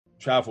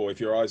travel, if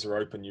your eyes are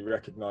open, you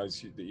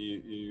recognize that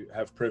you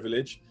have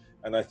privilege.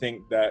 And I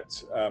think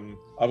that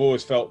I've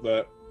always felt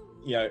that,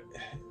 you know,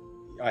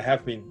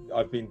 I've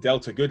been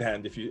dealt a good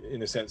hand, if you,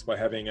 in a sense, by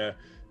having a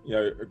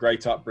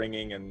great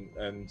upbringing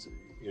and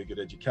good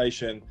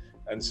education.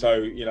 And so,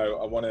 you know,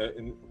 I want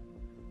to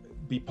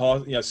be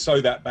part, sew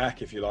that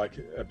back, if you like,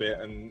 a bit,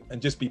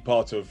 and just be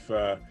part of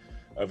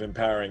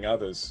empowering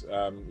others.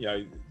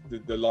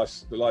 The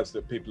lives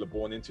that people are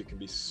born into can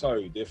be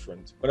so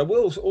different. But I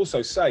will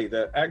also say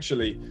that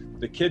actually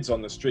the kids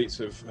on the streets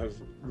have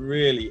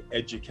really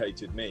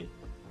educated me.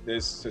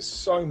 There's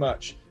so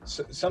much.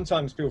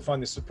 Sometimes people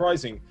find this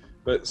surprising,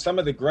 but some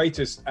of the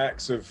greatest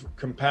acts of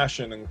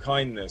compassion and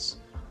kindness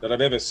that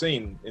I've ever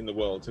seen in the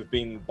world have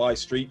been by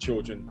street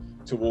children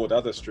toward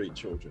other street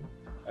children.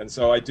 And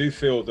so I do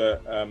feel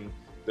that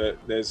that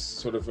there's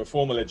sort of a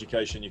formal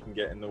education you can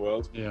get in the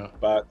world,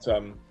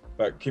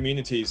 but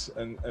communities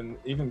and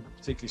even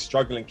particularly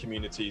struggling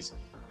communities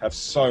have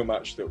so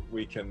much that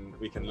we can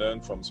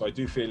learn from. So I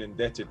do feel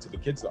indebted to the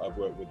kids that I've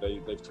worked with.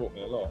 They've taught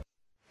me a lot.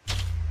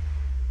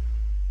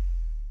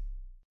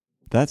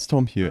 That's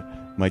Tom Hewitt,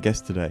 my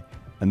guest today,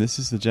 and this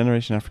is the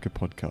Generation Africa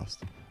podcast.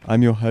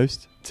 I'm your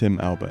host, Tim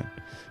Albone.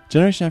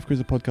 Generation Africa is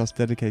a podcast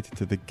dedicated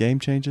to the game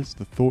changers,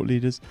 the thought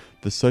leaders,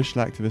 the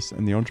social activists,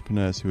 and the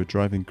entrepreneurs who are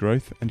driving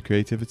growth and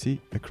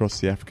creativity across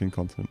the African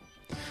continent.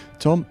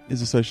 Tom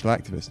is a social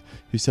activist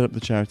who set up the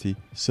charity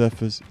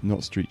Surfers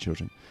Not Street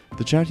Children.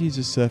 The charity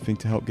uses surfing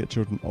to help get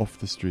children off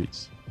the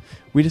streets.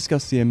 We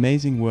discuss the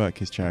amazing work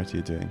his charity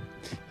are doing,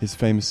 his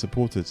famous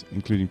supporters,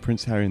 including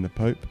Prince Harry and the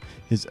Pope,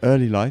 his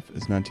early life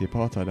as an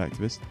anti-apartheid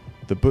activist,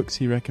 the books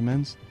he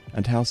recommends,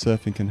 and how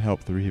surfing can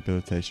help the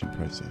rehabilitation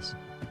process.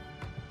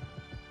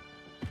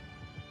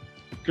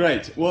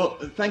 Great. Well,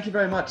 thank you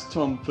very much,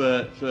 Tom,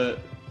 for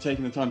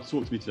taking the time to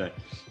talk to me today.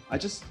 I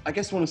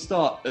guess want to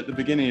start at the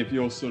beginning of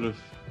your sort of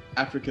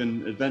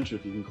African adventure,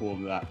 if you can call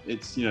it that.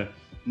 It's,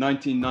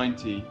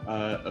 1990,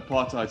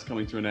 apartheid's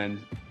coming to an end.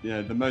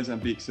 The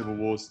Mozambique civil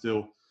war is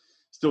still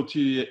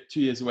 2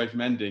 years away from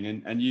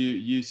ending, and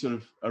you sort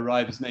of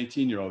arrive as an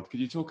 18-year-old.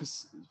 Could you talk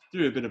us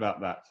through a bit about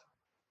that?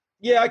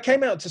 Yeah, I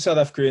came out to South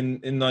Africa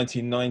in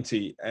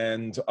 1990,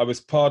 and I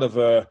was part of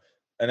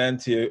an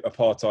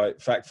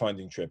anti-apartheid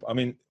fact-finding trip. I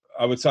mean,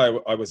 I would say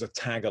I was a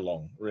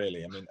tag-along,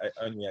 really. I mean,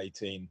 only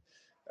 18,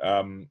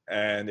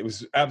 and it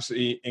was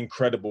absolutely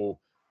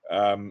incredible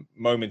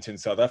moment in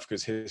South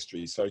Africa's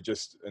history. So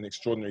just an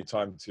extraordinary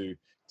time to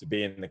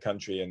be in the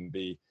country and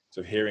be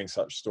sort of hearing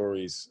such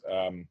stories.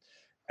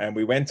 And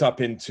we went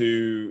up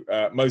into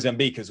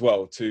Mozambique as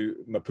well, to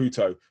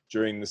Maputo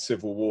during the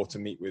civil war to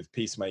meet with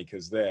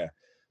peacemakers there.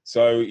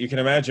 So you can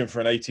imagine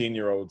for an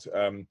 18-year-old,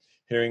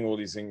 hearing all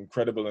these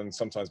incredible and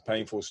sometimes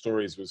painful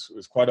stories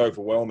was quite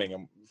overwhelming.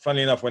 And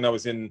funnily enough, when I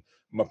was in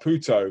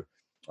Maputo,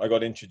 I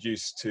got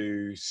introduced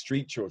to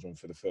street children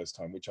for the first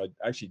time, which I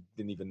actually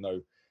didn't even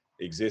know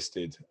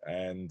existed.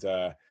 And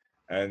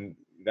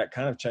that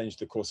kind of changed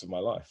the course of my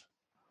life.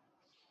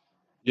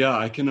 Yeah,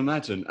 I can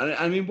imagine.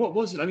 I mean, what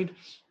was it? I mean,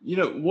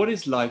 what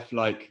is life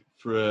like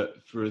for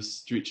a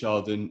street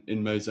child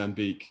in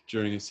Mozambique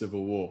during a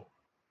civil war?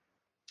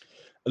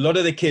 A lot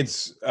of the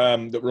kids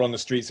that were on the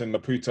streets in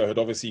Maputo had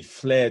obviously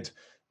fled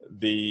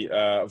the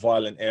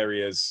violent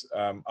areas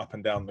up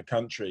and down the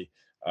country,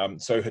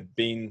 so had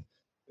been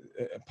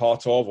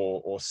part of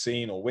or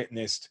seen or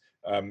witnessed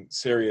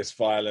serious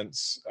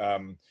violence.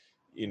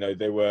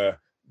 They were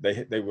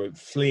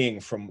fleeing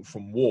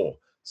from war.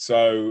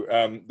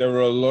 So there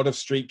were a lot of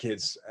street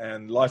kids,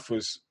 and life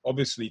was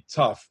obviously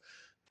tough.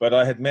 But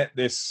I had met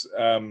this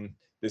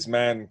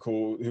man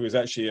who was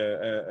actually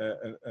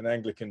an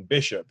Anglican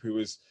bishop who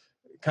was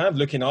kind of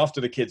looking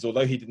after the kids,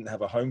 although he didn't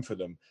have a home for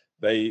them.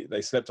 They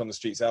slept on the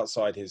streets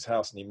outside his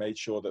house, and he made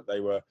sure that they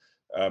were,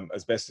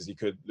 as best as he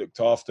could, looked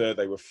after.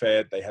 They were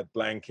fed, they had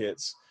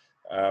blankets.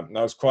 And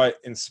I was quite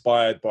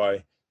inspired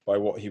by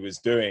what he was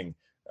doing.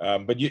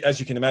 But as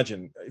you can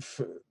imagine,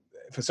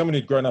 for someone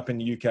who'd grown up in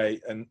the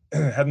UK and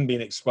hadn't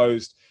been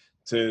exposed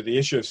to the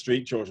issue of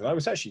street children, I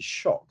was actually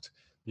shocked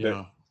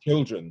that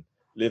children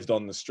lived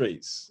on the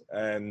streets.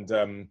 And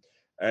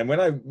when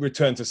I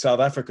returned to South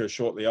Africa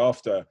shortly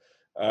after,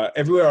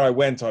 everywhere I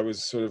went, I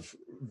was sort of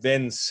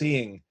then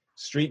seeing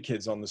street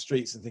kids on the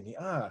streets and thinking,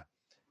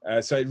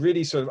 so it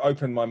really sort of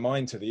opened my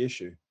mind to the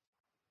issue.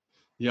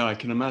 Yeah, I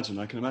can imagine.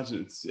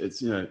 It's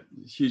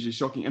hugely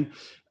shocking. And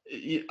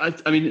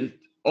I mean,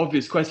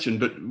 obvious question,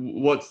 but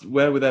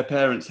where were their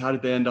parents? How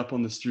did they end up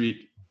on the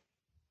street?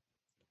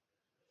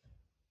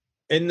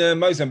 In the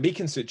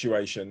Mozambican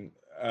situation,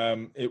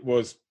 it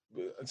was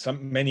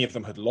many of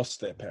them had lost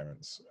their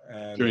parents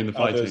and during the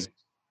fighting.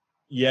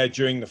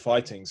 During the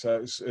fighting. So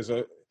it was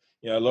a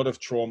lot of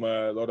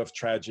trauma, a lot of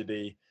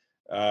tragedy.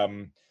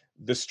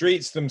 The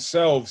streets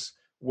themselves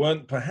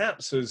weren't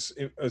perhaps as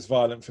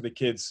violent for the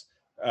kids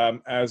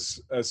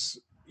as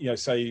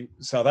say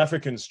South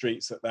African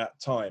streets at that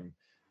time,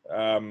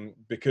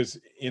 because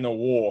in a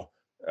war,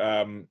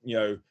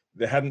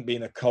 there hadn't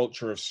been a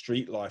culture of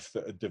street life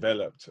that had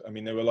developed. I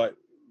mean, they were like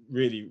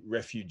really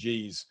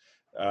refugees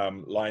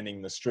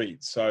lining the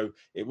streets. So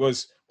it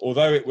was,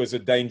 although it was a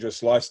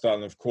dangerous lifestyle,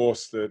 and of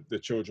course the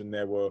children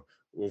there were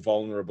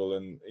vulnerable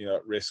and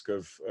at risk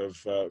of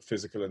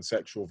physical and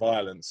sexual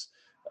violence,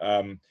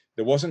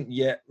 there wasn't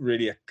yet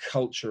really a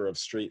culture of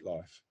street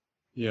life.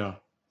 Yeah.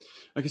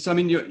 Okay, so I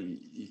mean,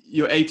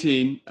 you're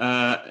 18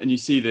 and you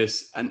see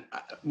this, and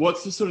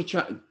what's the sort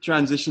of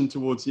transition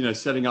towards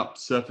setting up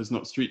Surfers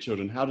Not Street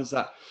Children? How does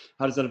that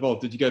evolve?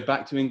 Did you go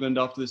back to England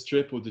after this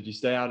trip, or did you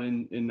stay out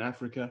in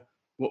Africa?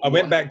 I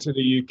went back to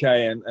the UK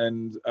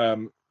and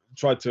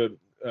tried to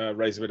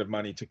raise a bit of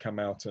money to come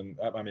out, and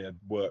I mean, I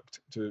worked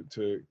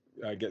to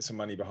get some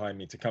money behind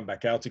me to come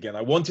back out again.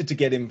 I wanted to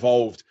get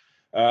involved.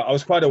 I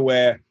was quite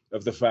aware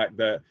of the fact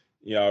that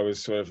I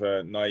was sort of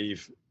a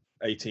naive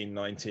 18,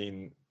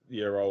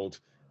 19-year-old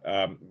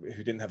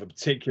who didn't have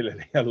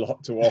particularly a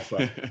lot to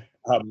offer.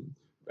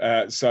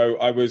 So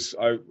I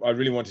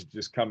really wanted to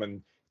just come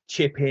and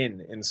chip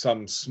in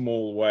some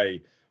small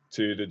way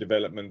to the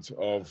development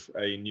of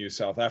a new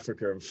South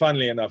Africa. And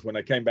funnily enough, when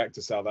I came back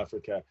to South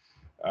Africa,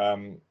 I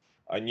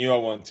knew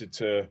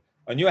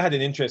I had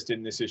an interest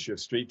in this issue of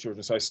street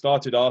children. So I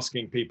started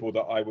asking people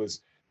that I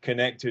was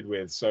connected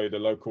with, so the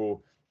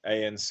local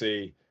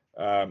ANC,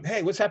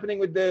 hey, what's happening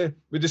with the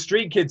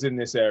street kids in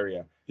this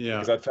area? Yeah.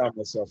 Because I found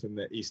myself in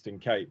the Eastern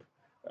Cape,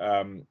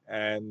 and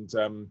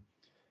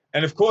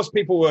of course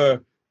people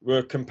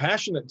were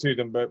compassionate to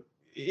them. But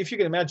if you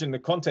can imagine the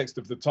context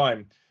of the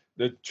time,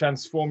 the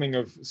transforming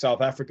of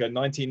South Africa,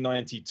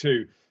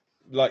 1992,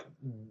 like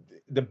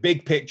the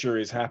big picture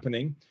is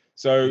happening.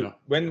 So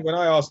when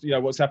I asked,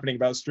 what's happening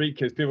about street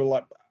kids, people were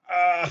like,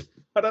 I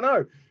don't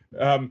know,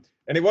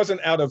 and it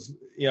wasn't out of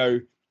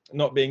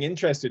not being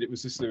interested. It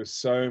was just there were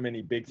so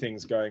many big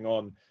things going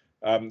on.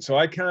 So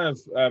I kind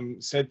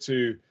of said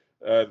to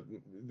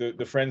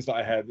the friends that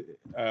I had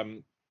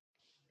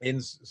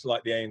in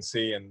like the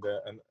ANC and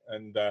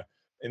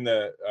in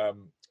the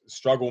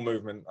struggle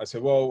movement, I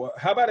said, well,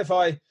 how about if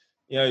I,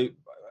 I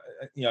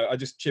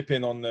just chip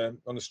in on the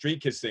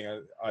street kids thing.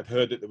 I'd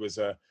heard that there was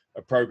a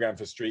program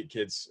for street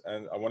kids,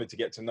 and I wanted to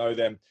get to know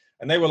them.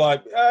 And they were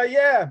like,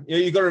 yeah,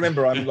 you got to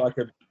remember, I'm like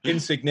an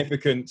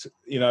insignificant,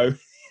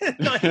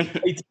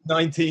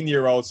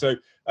 19-year-old. So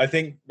I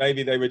think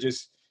maybe they were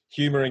just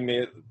humoring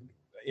me.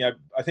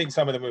 I think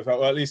some of them have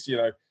felt, well, at least,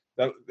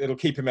 it'll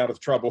keep him out of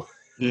trouble.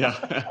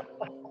 Yeah.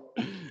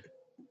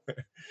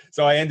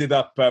 So I ended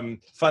up,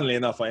 funnily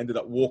enough,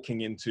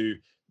 walking into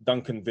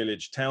Duncan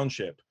Village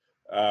Township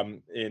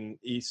in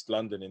East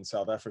London in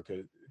South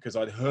Africa, because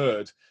I'd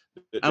heard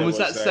that. And was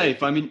that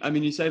safe? I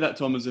mean, you say that,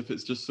 Tom, as if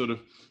it's just sort of,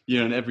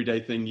 an everyday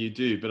thing you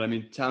do. But I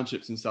mean,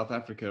 townships in South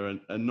Africa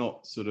are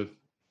not sort of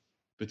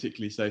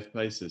particularly safe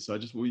places. So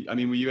were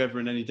you ever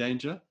in any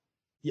danger?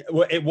 Yeah,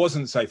 well, it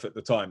wasn't safe at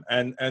the time,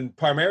 and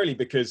primarily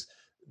because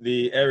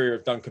the area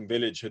of Duncan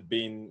Village had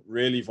been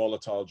really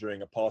volatile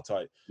during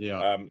apartheid.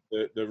 Yeah.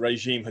 The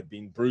regime had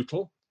been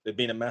brutal. There'd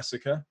been a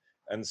massacre,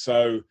 and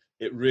so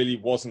it really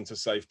wasn't a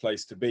safe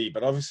place to be.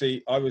 But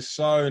obviously, I was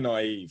so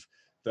naive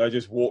that I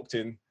just walked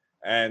in,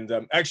 and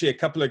actually, a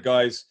couple of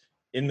guys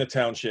in the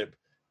township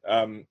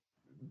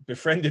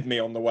befriended me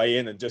on the way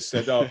in and just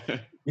said, "Oh,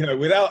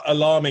 without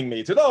alarming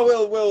me, said,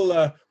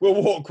 oh,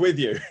 we'll walk with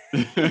you."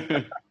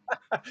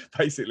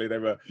 Basically, they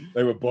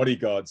were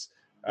bodyguards.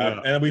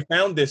 And we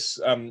found this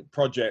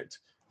project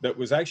that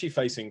was actually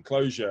facing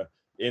closure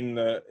in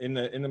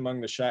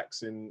among the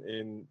shacks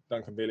in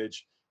Duncan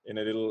Village, in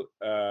a little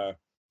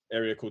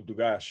area called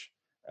Dugash.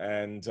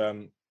 And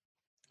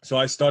so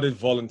I started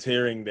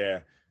volunteering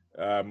there.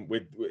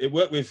 It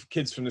worked with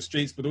kids from the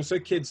streets, but also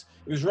kids.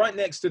 It was right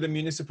next to the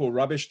municipal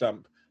rubbish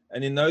dump.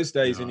 And in those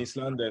days in East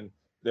London,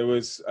 there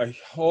was a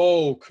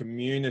whole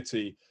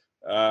community,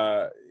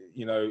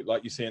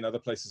 like you see in other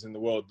places in the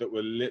world, that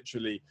were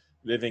literally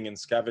living and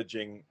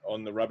scavenging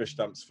on the rubbish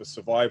dumps for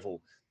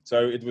survival.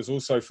 So it was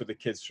also for the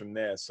kids from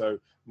there. So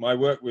my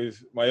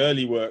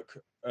early work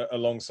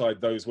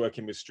alongside those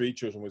working with street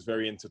children was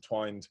very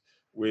intertwined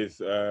with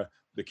the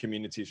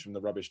communities from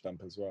the rubbish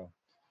dump as well.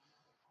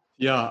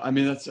 Yeah, I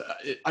mean,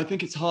 I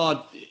think it's hard,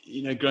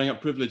 growing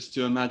up privileged,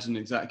 to imagine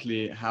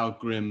exactly how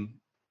grim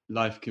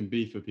life can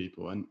be for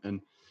people,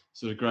 and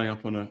sort of growing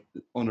up on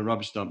a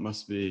rubbish dump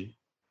must be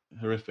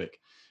horrific.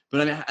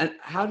 But I mean,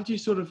 how did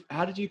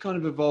you kind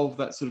of evolve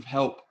that sort of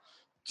help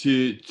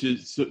to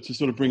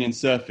sort of bring in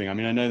surfing? I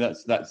mean, I know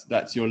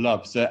that's your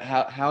love. So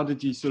how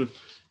did you sort of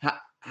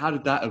how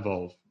did that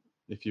evolve,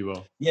 if you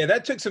will? Yeah,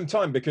 that took some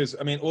time, because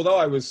I mean, although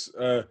I'd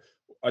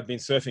been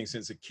surfing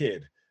since a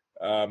kid,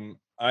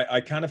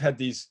 I kind of had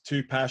these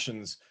two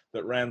passions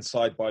that ran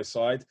side by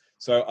side.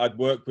 So I'd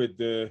work with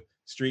the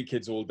street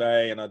kids all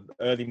day, and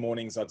early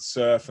mornings I'd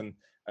surf, and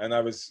I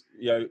was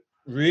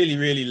really,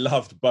 really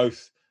loved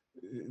both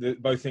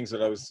things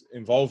that I was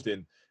involved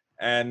in.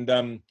 And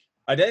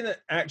I didn't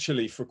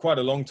actually, for quite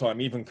a long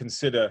time, even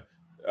consider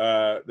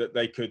that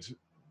they could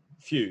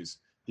fuse.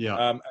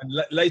 Yeah.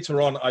 And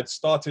later on, I'd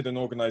started an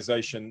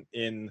organization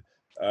in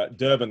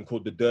Durban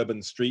called the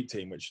Durban Street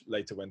Team, which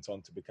later went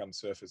on to become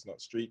Surfers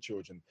Not Street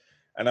Children.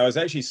 And I was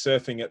actually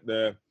surfing at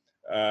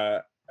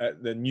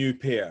at the new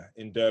pier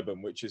in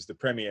Durban, which is the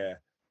premier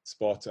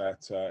spot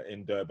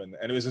in Durban.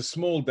 And it was a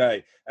small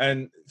day.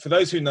 And for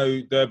those who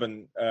know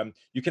Durban,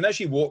 you can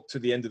actually walk to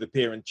the end of the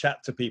pier and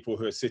chat to people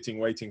who are sitting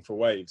waiting for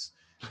waves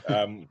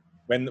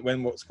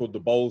when what's called the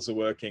bowls are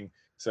working,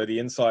 so the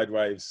inside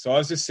waves. So I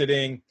was just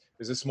sitting. It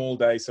was a small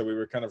day, so we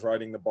were kind of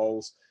riding the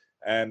bowls.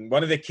 And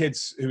one of the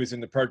kids who was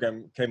in the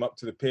program came up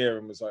to the pier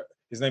and was like,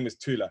 his name was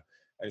Tula,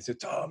 and he said,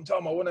 Tom,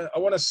 I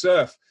want to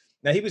surf.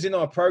 Now, he was in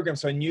our program,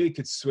 so I knew he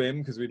could swim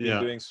because we'd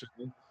been doing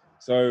swimming.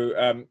 So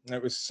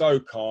it was so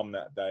calm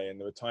that day, and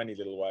there were tiny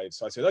little waves.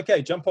 So I said,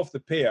 okay, jump off the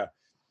pier.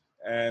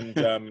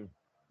 And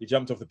he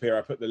jumped off the pier.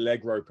 I put the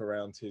leg rope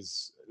around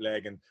his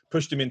leg and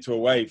pushed him into a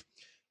wave.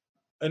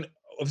 And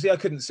obviously I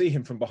couldn't see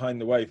him from behind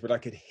the wave, but I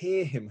could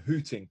hear him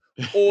hooting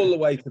all the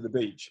way to the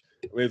beach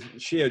with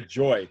sheer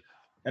joy.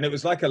 And it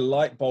was like a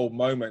light bulb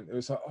moment. It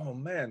was like, oh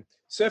man,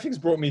 surfing's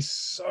brought me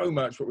so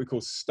much what we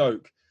call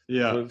stoke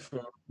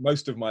for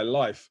most of my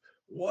life.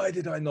 Why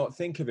did I not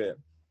think of it?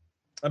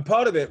 And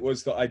part of it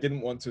was that I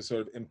didn't want to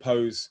sort of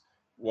impose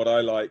what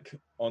I like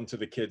onto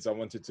the kids. I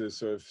wanted to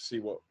sort of see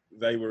what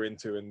they were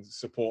into and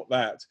support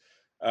that.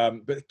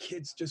 But the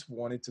kids just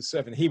wanted to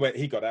surf. And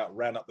he got out,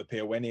 ran up the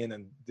pier, went in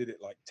and did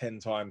it like 10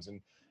 times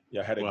and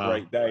had a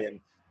great day. And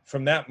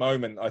from that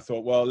moment, I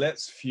thought, well,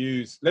 let's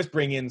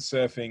bring in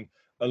surfing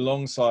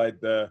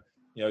alongside the,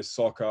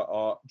 soccer,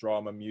 art,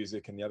 drama,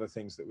 music, and the other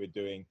things that we're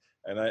doing.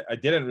 And I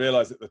didn't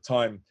realize at the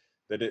time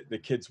that the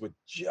kids would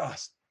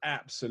just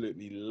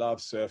absolutely love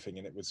surfing,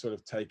 and it would sort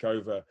of take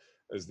over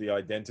as the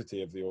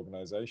identity of the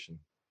organization.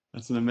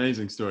 That's an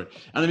amazing story.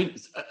 And I mean,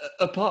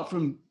 apart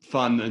from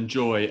fun and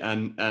joy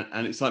and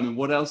excitement,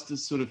 what else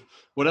does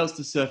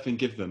surfing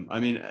give them? I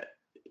mean,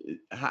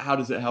 how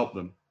does it help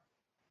them?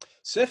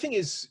 Surfing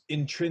is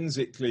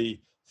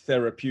intrinsically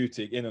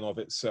therapeutic in and of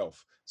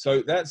itself.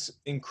 So that's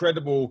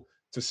incredible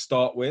to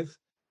start with.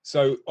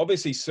 So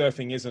obviously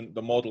surfing isn't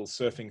the model,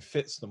 surfing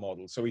fits the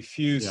model. So we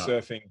fuse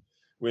surfing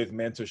with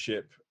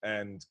mentorship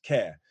and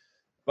care,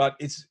 but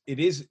it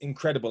is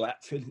incredible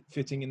at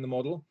fitting in the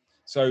model.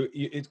 So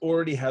it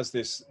already has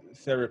this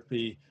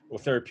therapy or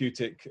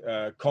therapeutic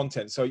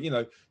content. So,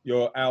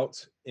 you're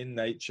out in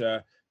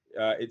nature.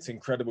 It's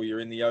incredible. You're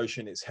in the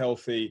ocean. It's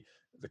healthy.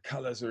 The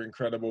colors are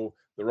incredible.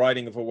 The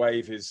riding of a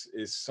wave is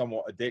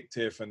somewhat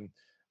addictive.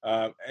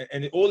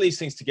 And all these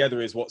things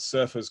together is what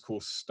surfers call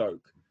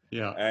stoke.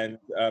 Yeah. And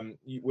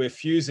we're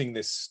fusing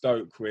this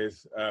stoke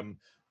with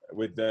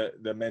the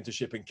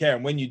mentorship and care.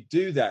 And when you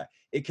do that,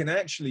 it can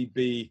actually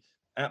be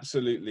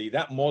absolutely,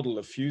 that model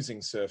of fusing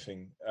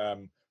surfing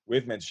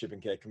with mentorship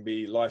and care can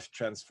be life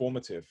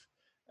transformative.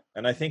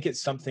 And I think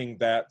it's something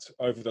that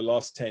over the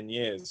last 10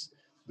 years,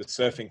 the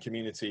surfing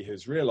community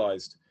has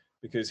realized,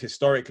 because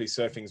historically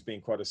surfing has been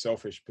quite a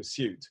selfish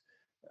pursuit.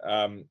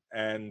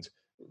 And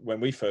when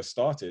we first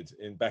started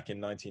back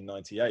in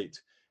 1998,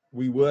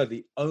 we were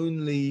the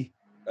only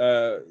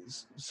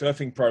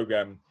surfing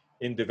program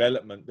in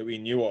development that we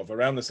knew of.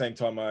 Around the same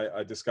time,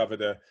 I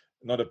discovered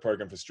not a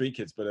program for street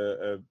kids, but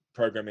a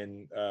program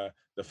in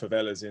the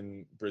favelas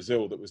in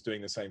Brazil that was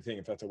doing the same thing.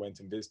 In fact, I went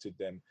and visited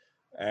them.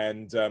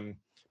 And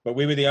but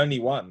we were the only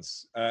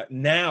ones.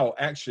 Now,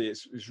 actually,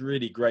 it's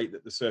really great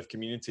that the surf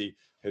community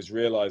has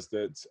realized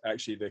that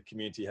actually the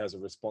community has a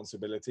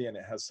responsibility, and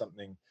it has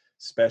something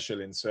special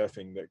in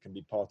surfing that can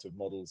be part of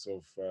models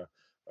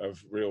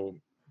of real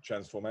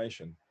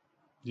transformation.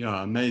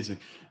 Yeah, amazing.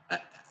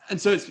 And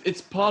so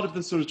it's part of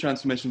the sort of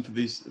transformation for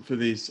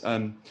these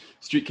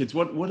street kids.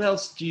 What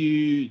else do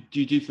you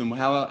do for them?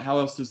 How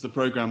else does the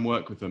program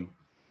work with them?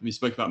 We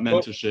spoke about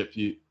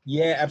mentorship.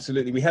 Yeah,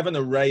 absolutely. We have an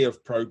array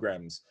of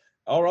programs.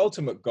 Our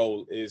ultimate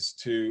goal is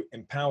to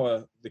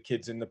empower the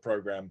kids in the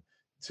program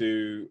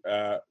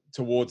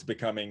towards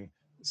becoming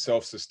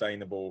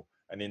self-sustainable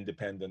and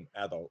independent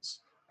adults,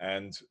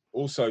 and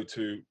also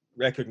to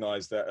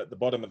recognize that at the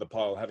bottom of the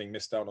pile, having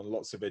missed out on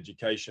lots of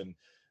education,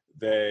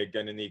 they're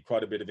going to need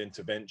quite a bit of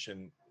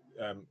intervention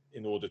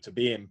in order to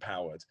be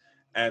empowered,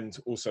 and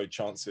also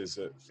chances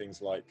at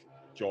things like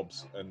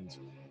jobs, and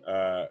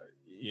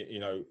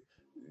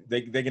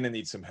they're going to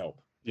need some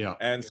help. Yeah.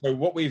 And so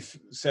what we've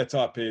set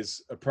up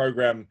is a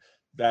program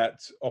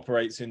that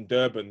operates in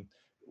Durban,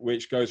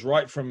 which goes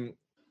right from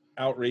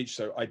outreach,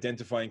 so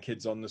identifying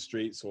kids on the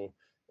streets or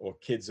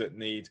kids that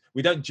need.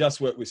 We don't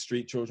just work with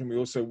street children. We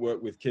also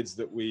work with kids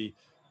that we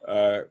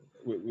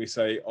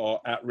say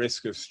are at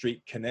risk of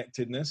street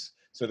connectedness.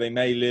 So they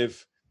may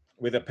live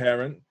with a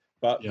parent,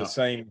 but the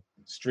same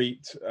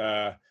street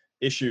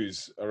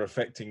issues are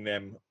affecting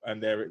them,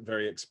 and they're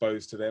very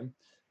exposed to them.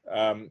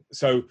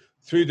 So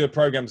through the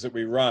programs that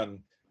we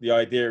run, the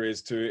idea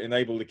is to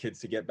enable the kids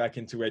to get back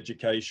into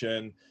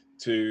education,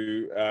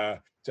 to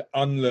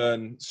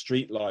unlearn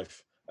street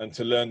life, and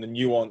to learn the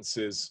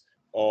nuances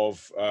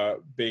of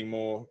having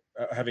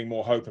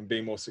more hope and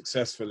being more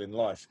successful in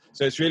life.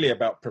 So it's really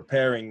about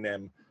preparing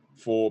them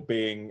for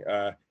being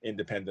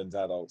independent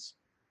adults.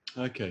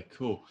 Okay,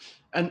 cool.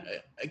 And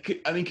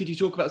could you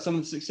talk about some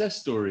of the success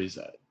stories?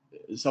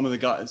 Some of the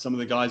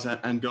guys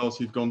and girls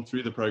who've gone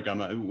through the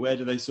program, where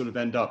do they sort of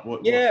end up?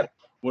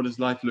 what does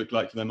life look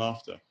like for them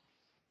after?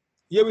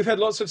 Yeah, we've had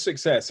lots of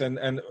success, and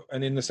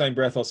in the same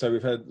breath, I'll say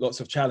we've had lots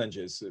of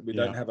challenges. We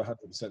don't have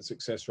 100%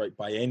 success rate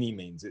by any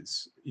means.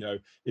 It's,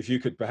 if you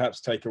could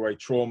perhaps take away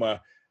trauma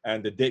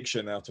and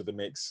addiction out of the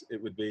mix,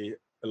 it would be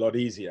a lot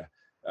easier.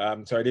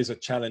 So it is a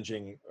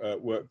challenging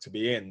work to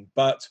be in,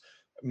 but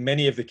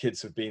many of the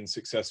kids have been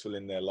successful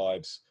in their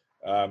lives.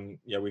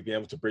 We've been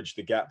able to bridge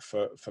the gap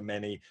for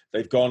many.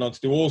 They've gone on to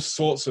do all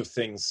sorts of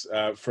things,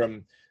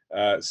 from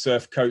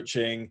surf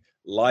coaching,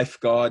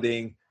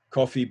 lifeguarding,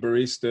 coffee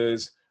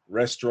baristas,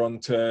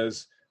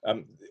 restaurateurs,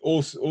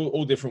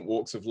 all different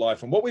walks of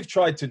life. And what we've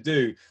tried to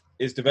do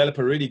is develop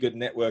a really good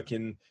network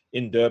in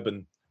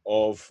Durban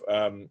of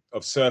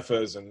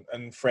surfers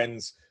and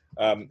friends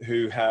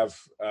who have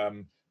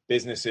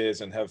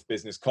businesses and have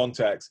business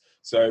contacts.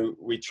 So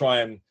we try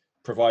and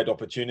provide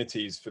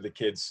opportunities for the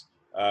kids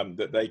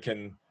that they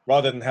can,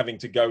 rather than having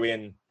to go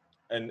in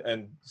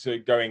and so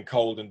go in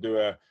cold and do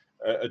a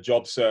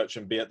job search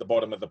and be at the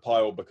bottom of the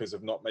pile because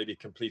of not maybe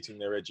completing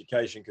their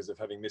education, because of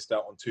having missed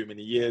out on too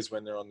many years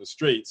when they're on the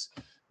streets.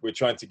 We're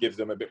trying to give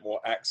them a bit more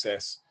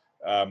access.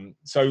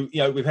 So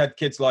we've had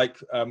kids like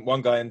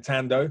one guy in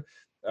Tando.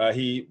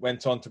 He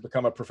went on to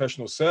become a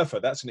professional surfer.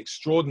 That's an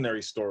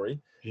extraordinary story.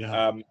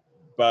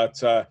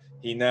 But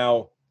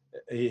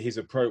he's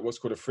a pro, what's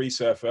called a free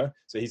surfer.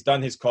 So he's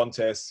done his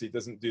contests. He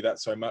doesn't do that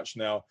so much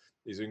now.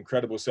 He's an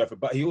incredible surfer,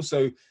 but he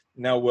also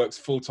now works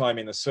full-time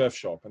in a surf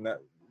shop, and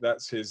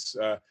that's his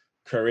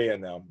career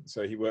now.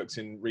 So he works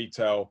in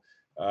retail,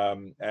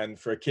 and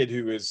for a kid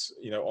who was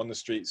on the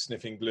street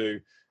sniffing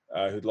glue,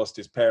 who'd lost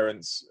his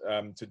parents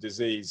to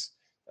disease,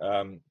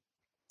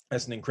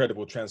 that's an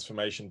incredible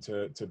transformation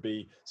to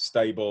be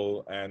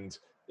stable and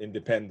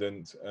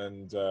independent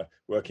and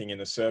working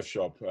in a surf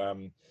shop.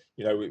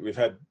 We've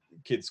had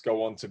kids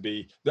go on to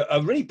be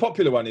a really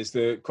popular one is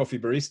the coffee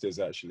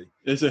baristas, actually.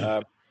 Is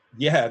it?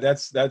 Yeah,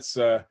 that's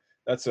a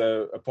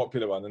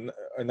popular one. And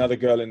another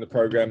girl in the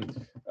program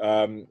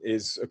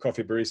is a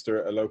coffee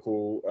barista at a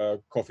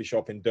local coffee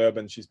shop in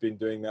Durban. She's been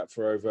doing that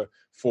for over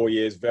 4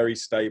 years, very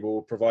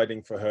stable,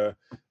 providing for her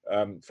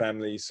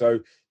family. So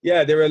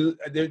yeah, there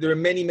are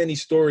many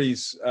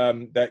stories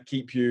that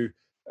keep you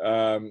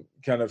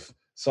kind of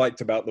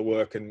psyched about the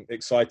work and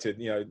excited.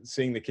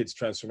 Seeing the kids'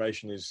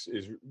 transformation is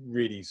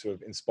really sort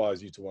of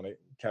inspires you to want to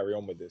carry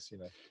on with this.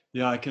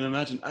 Yeah, I can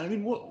imagine. I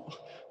mean,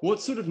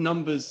 what sort of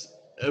numbers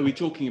are we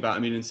talking about? I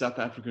mean, in South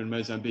Africa and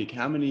Mozambique,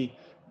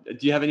 do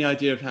you have any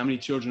idea of how many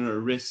children are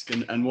at risk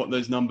and what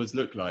those numbers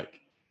look like?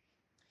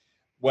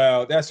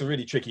 Well, that's a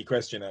really tricky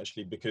question,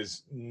 actually,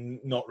 because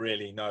not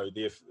really. No,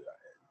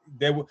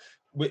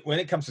 when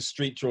it comes to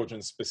street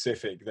children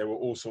specific, there were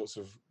all sorts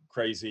of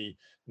crazy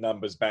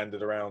numbers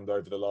banded around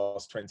over the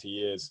last 20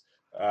 years.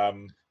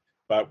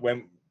 But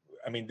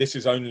this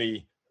is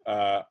only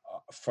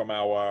from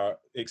our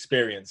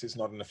experience. It's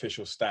not an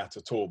official stat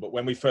at all. But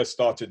when we first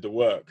started the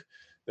work,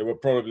 there were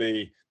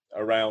probably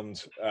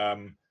around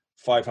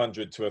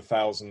 500 to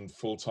 1,000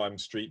 full-time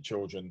street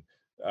children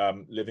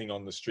living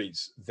on the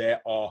streets.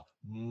 There are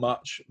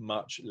much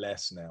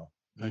less now,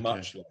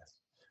 much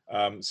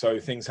less. So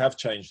things have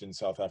changed in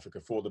South Africa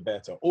for the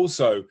better.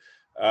 Also,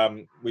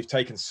 we've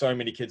taken so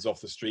many kids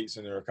off the streets,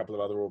 and there are a couple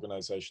of other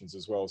organizations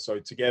as well. So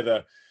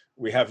together,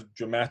 we have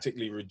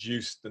dramatically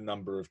reduced the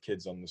number of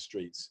kids on the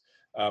streets.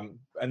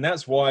 And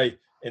that's why,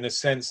 in a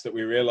sense, that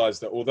we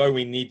realized that although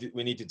we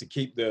needed to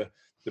keep the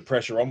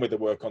pressure on with the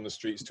work on the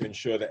streets to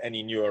ensure that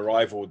any new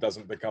arrival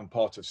doesn't become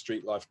part of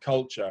street life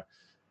culture,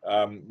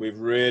 we're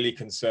really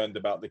concerned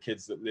about the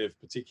kids that live,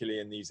 particularly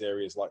in these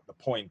areas like The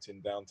Point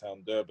in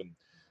downtown Durban,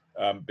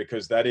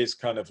 because that is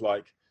kind of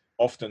like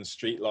often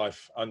street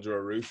life under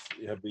a roof.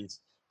 You have these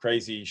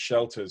crazy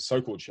shelters,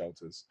 so-called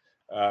shelters,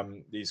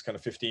 these kind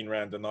of 15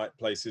 rand a night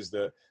places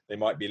that they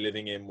might be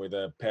living in with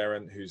a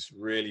parent who's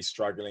really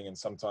struggling and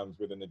sometimes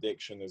with an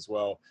addiction as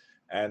well.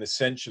 And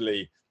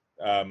essentially,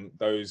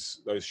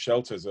 those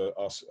shelters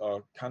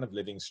are kind of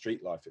living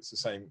street life. It's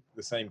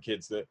the same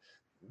kids that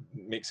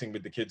mixing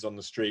with the kids on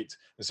the street.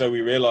 And so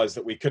we realized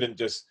that we couldn't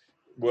just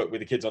work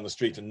with the kids on the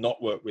street and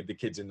not work with the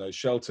kids in those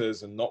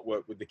shelters and not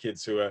work with the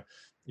kids who are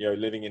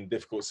living in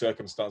difficult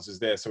circumstances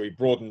there. So we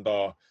broadened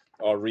our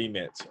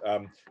remit,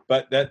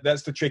 but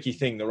that's the tricky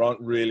thing. There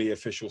aren't really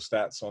official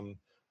stats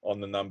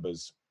on the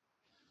numbers.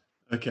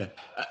 Okay,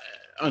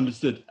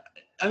 understood.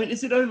 I mean,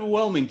 is it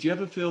overwhelming? Do you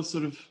ever feel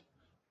sort of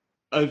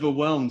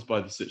overwhelmed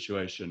by the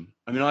situation?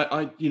 I mean,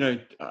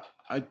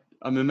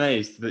 I'm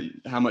amazed that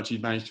how much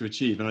you've managed to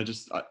achieve, and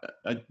is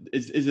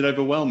it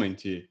overwhelming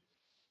to you?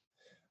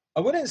 I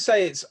wouldn't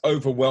say it's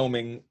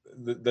overwhelming,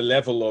 the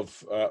level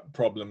of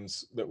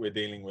problems that we're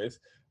dealing with,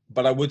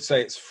 but I would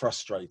say it's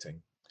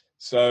frustrating.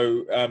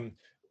 So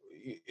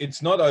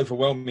it's not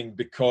overwhelming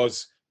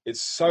because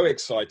it's so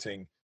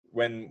exciting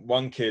when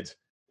one kid,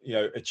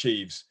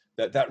 achieves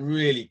that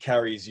really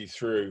carries you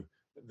through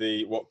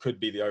what could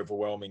be the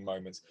overwhelming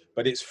moments.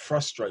 But it's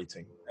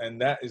frustrating,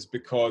 and that is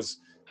because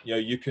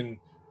you can,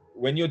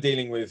 when you're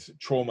dealing with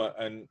trauma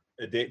and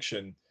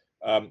addiction,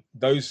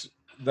 those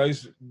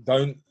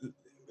don't.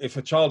 if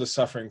a child is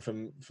suffering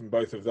from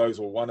both of those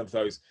or one of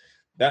those,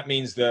 that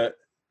means that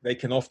they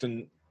can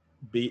often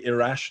be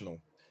irrational.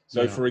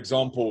 So, for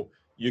example,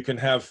 you can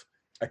have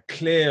a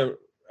clear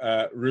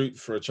route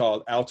for a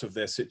child out of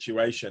their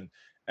situation,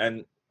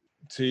 and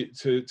to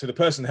the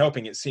person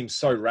helping, it seems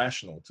so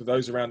rational. To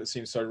those around, it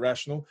seems so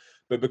rational.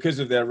 But because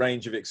of their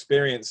range of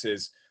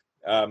experiences,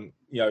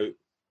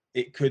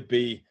 it could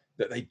be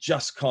that they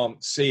just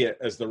can't see it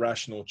as the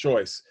rational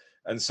choice.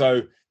 And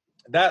so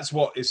that's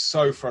what is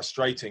so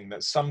frustrating,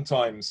 that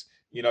sometimes,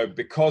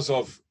 because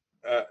of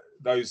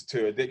those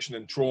two, addiction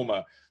and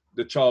trauma,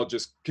 the child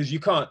just, because the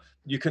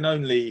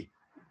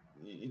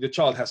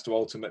child has to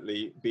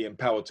ultimately be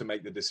empowered to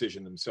make the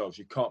decision themselves.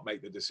 You can't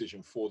make the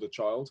decision for the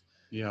child.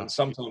 And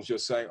sometimes you're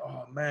saying,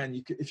 oh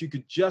man, if you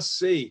could just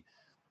see,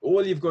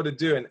 all you've got to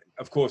do. And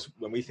of course,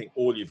 when we think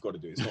all you've got to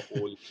do, it's not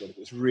all you've got to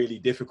do. It's really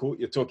difficult.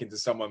 You're talking to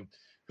someone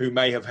who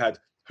may have had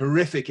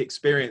horrific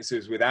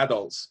experiences with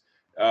adults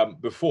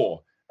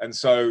before. And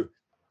so,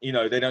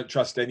 they don't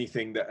trust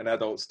anything that an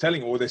adult's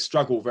telling, or they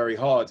struggle very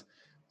hard.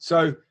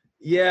 So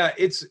yeah,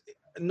 it's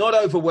not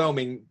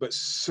overwhelming, but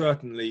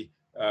certainly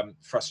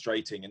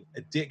frustrating. And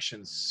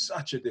addiction's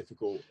such a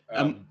difficult.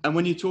 And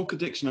when you talk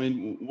addiction, I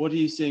mean, what are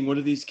you seeing? What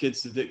are these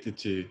kids addicted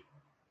to?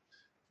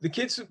 The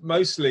kids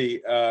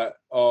mostly are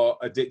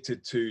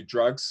addicted to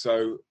drugs.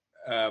 So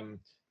a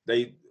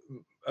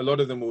lot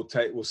of them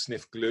will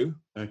sniff glue.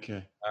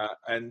 Okay.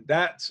 And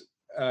that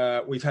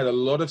we've had a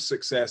lot of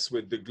success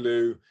with the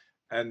glue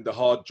and the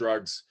hard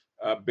drugs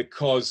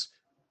because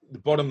the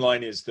bottom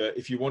line is that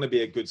if you want to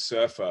be a good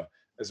surfer,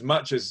 as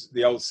much as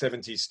the old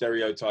 70s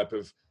stereotype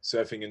of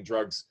surfing and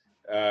drugs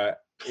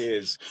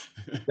is,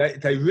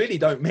 they really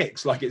don't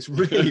mix. Like, it's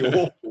really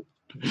awful.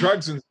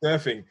 Drugs and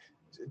surfing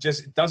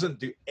just doesn't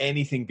do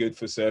anything good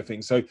for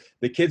surfing. So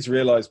the kids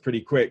realize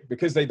pretty quick,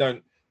 because they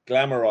don't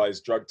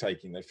glamorize drug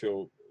taking, they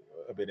feel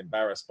a bit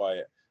embarrassed by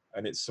it,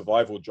 and it's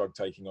survival drug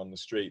taking on the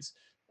streets.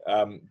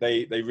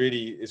 They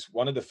really, it's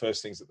one of the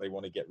first things that they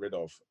want to get rid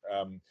of.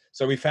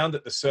 So we found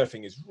that the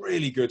surfing is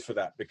really good for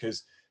that,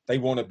 because they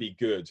want to be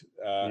good,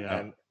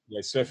 and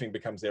surfing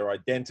becomes their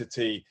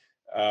identity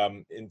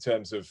in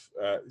terms of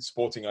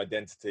sporting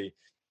identity.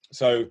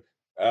 So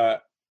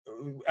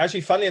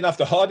actually, funnily enough,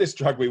 the hardest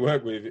drug we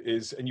work with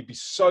is, and you'd be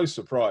so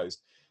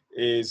surprised,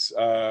 is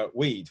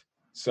weed.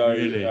 So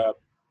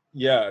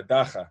really?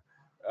 Dacha,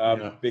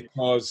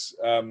 because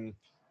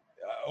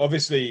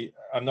obviously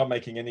I'm not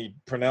making any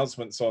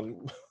pronouncements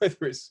on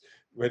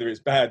whether it's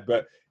bad,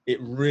 but it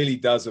really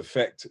does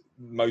affect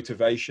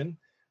motivation.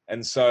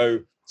 And so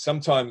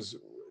sometimes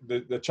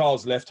the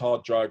child's left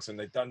hard drugs and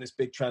they've done this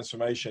big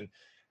transformation,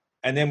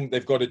 and then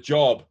they've got a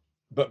job,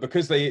 but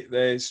because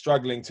they're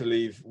struggling to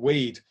leave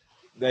weed,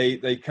 they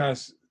kind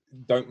of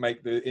don't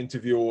make the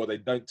interview, or they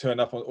don't turn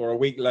up, or a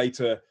week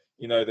later,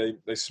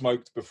 they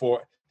smoked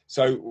before.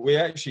 So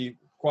we're actually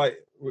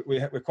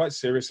we're quite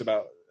serious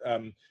about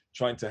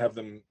trying to have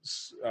them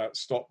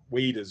stop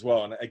weed as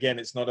well. And again,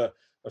 it's not a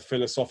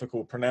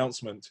philosophical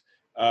pronouncement.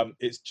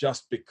 It's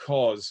just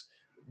because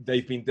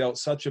they've been dealt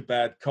such a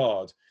bad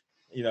card,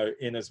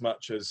 in as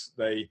much as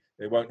they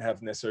won't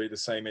have necessarily the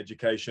same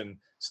education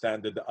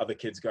standard that other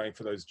kids going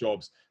for those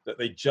jobs, that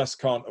they just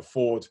can't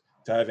afford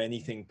to have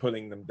anything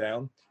pulling them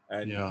down.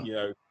 And,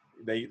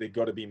 they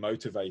got to be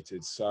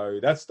motivated. So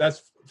that's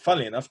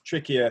funnily enough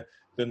trickier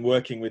than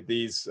working with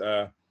these,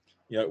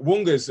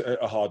 Wunga's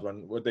a hard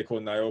one, what they call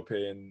Niobe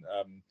in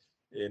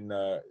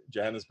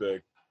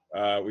Johannesburg.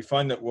 We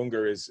find that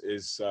Wunga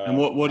is and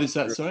what is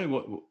that? Sorry,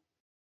 what?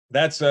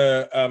 That's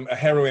a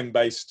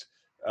heroin-based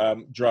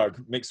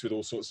drug mixed with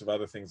all sorts of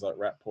other things like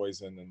rat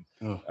poison,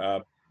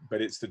 and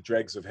but it's the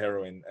dregs of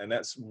heroin, and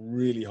that's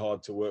really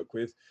hard to work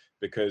with,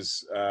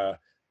 because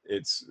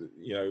it's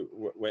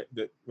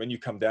when you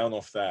come down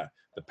off that,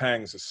 the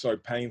pangs are so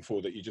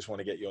painful that you just want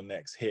to get your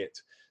next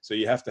hit. So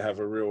you have to have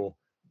a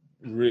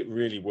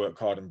really work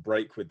hard and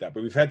break with that.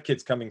 But we've had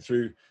kids coming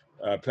through,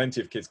 plenty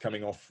of kids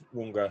coming off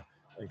Wunga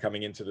and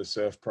coming into the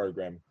surf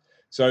program.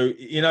 So,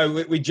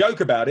 we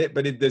joke about it,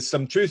 but there's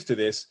some truth to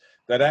this,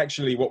 that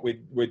actually what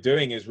we're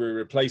doing is we're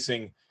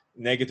replacing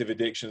negative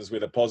addictions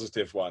with a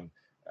positive one.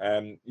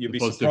 You'd be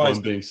surprised.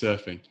 One being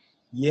surfing.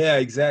 Yeah,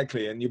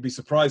 exactly. And you'd be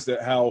surprised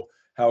at how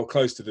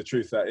close to the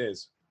truth that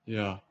is.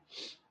 Yeah.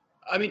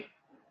 I mean,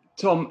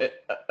 Tom,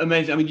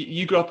 amazing. I mean,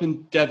 you grew up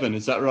in Devon,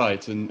 is that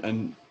right?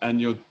 And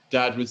your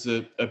dad was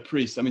a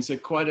priest. I mean, so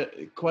quite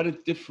a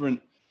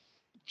different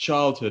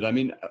childhood. I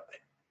mean,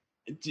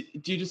 do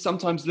you just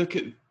sometimes look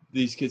at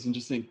these kids and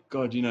just think,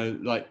 God,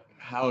 like,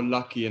 how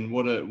lucky, and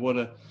what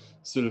a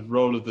sort of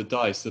roll of the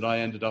dice that I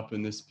ended up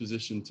in this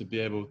position to be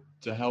able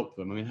to help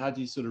them? I mean, how do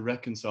you sort of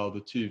reconcile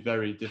the two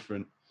very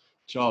different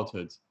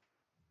childhoods?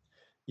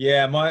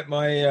 Yeah, my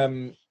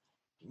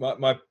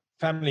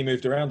family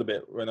moved around a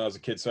bit when I was a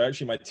kid. So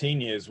actually my teen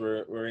years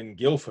were in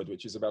Guildford,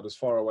 which is about as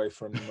far away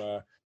from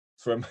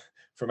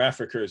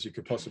Africa as you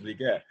could possibly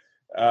get.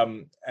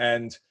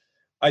 And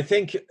I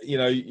think,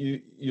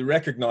 you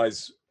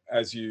recognize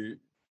as you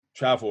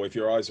travel, if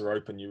your eyes are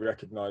open, you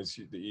recognize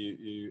that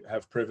you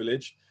have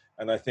privilege.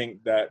 And I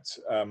think that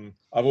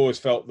I've always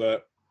felt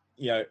that,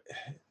 you know,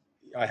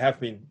 I've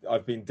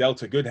been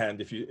dealt a good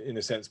hand, if you, in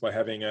a sense, by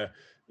having a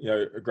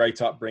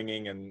great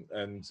upbringing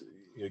and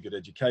good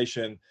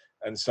education.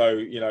 And so,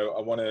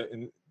 I want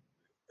to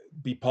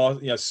be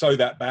part, sew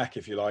that back,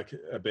 if you like,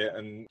 a bit,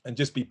 and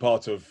just be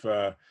part of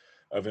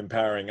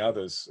empowering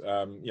others.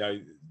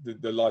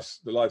 The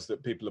lives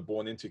that people are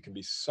born into can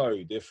be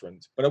so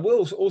different. But I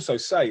will also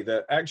say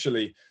that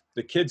actually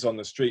the kids on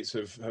the streets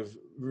have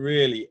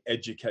really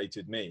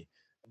educated me.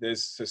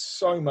 There's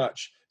so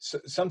much.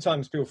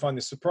 Sometimes people find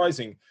this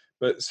surprising,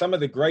 but some of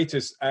the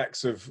greatest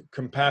acts of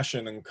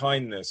compassion and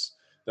kindness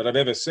that I've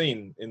ever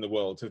seen in the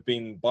world have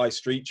been by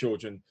street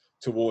children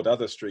toward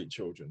other street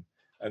children.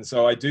 And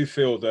so I do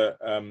feel that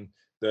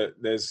that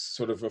there's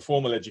sort of a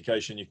formal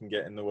education you can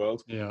get in the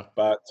world,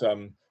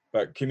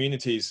 but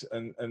communities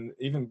and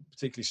even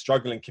particularly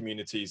struggling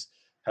communities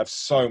have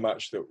so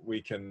much that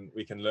we can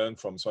learn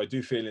from. So I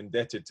do feel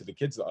indebted to the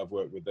kids that I've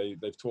worked with.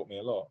 They've taught me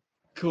a lot.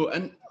 Cool.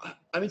 And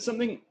I mean,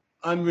 something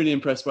I'm really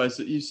impressed by is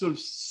that you sort of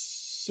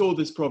saw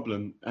this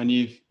problem and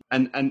you've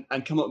and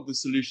come up with a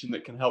solution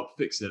that can help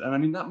fix it. And I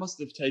mean, that must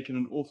have taken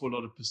an awful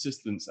lot of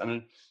persistence.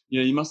 And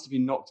you must have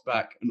been knocked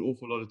back an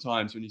awful lot of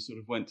times when you sort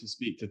of went to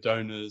speak to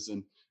donors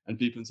and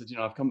people and said,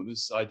 I've come up with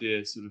this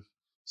idea, sort of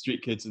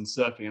street kids and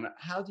surfing. And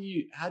how do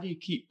you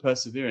keep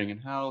persevering,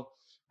 and how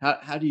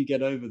do you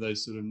get over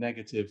those sort of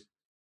negative,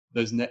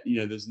 those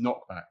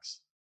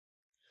knockbacks?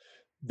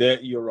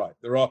 You're right.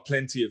 There are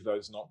plenty of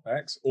those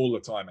knockbacks all the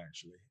time,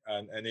 actually,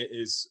 and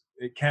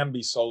it can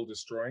be soul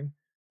destroying.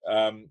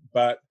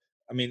 But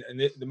I mean, and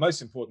the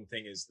most important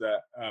thing is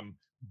that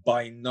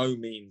by no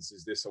means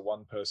is this a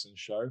one-person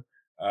show.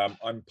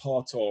 I'm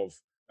part of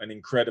an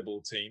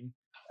incredible team,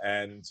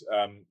 and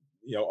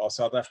our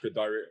South Africa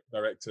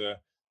director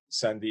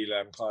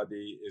Sandile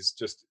Mqadi is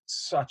just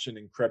such an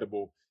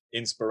incredible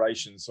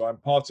inspiration. So I'm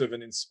part of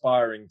an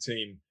inspiring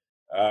team,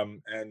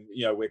 and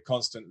we're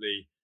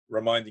constantly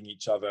reminding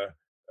each other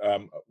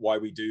why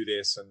we do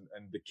this,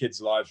 and the kids'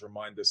 lives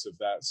remind us of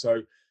that.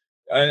 So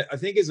I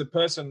think as a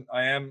person,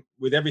 I am,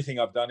 with everything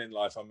I've done in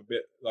life, I'm a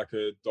bit like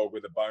a dog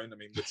with a bone. I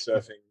mean, with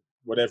surfing,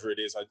 whatever it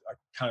is, I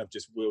kind of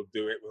just will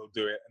do it.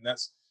 And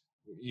that's,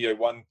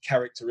 one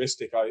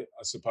characteristic, I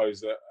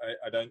suppose, that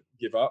I don't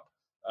give up.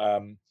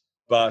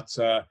 But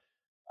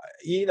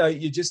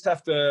you just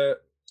have to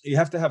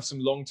have some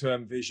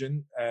long-term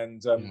vision,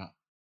 and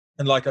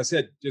like I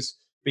said, just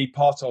be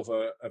part of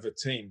a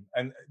team.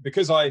 And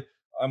because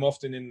I'm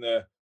often in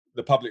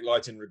the public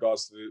light in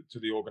regards to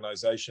the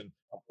organization,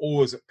 I'm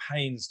always at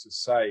pains to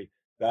say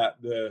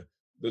that the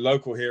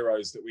local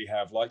heroes that we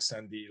have, like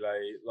Sandile,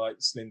 like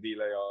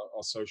Slindile,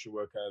 our social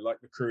worker,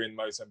 like the crew in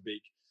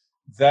Mozambique,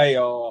 they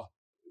are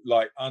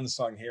like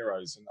unsung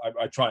heroes. And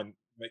I try and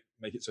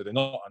make it so they're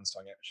not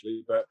unsung,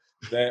 actually, but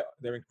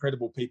they're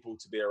incredible people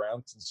to be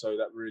around. And so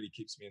that really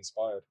keeps me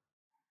inspired.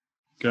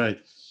 Great.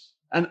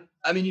 And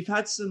I mean, you've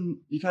had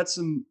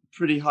some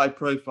pretty high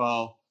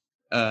profile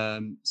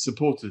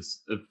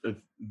supporters of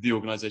the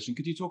organization.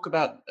 Could you talk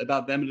about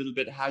them a little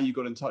bit, how you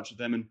got in touch with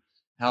them and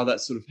how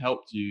that sort of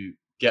helped you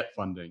get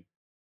funding?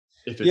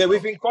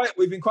 We've been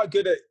quite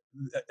good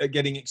at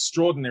getting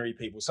extraordinary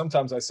people.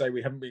 Sometimes I say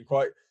we haven't been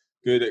quite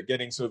good at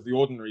getting sort of the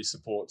ordinary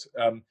support.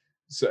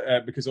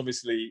 Because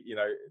obviously,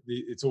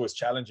 it's always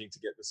challenging to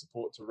get the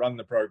support to run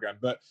the program.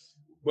 But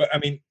I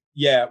mean,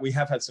 we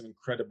have had some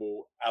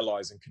incredible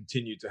allies and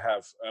continue to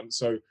have.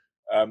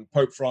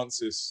 Pope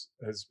Francis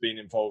has been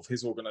involved.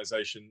 His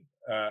organization,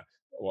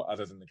 or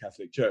other than the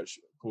Catholic Church,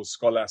 called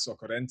Scholas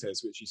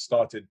Ocorrentes, which he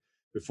started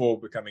before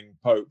becoming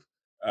Pope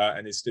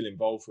and is still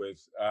involved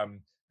with,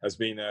 has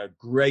been a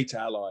great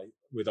ally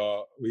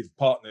we've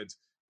partnered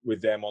with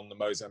them on the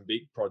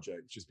Mozambique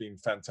project, which has been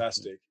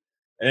fantastic.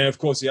 And then, of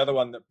course, the other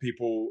one that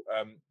people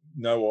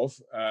know of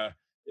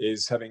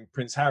is having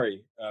Prince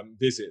Harry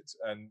visit,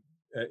 and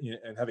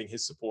having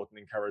his support and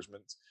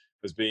encouragement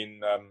has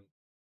been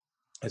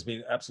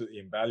absolutely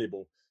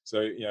invaluable.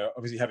 So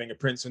obviously having a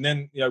prince, and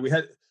then we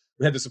had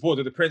the support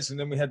of the prince, and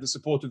then we had the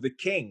support of the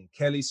king,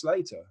 Kelly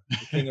Slater,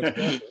 the king of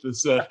the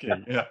surf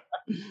king. Yeah.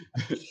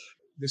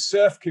 The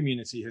surf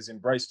community has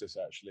embraced us,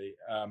 actually,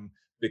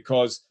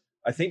 because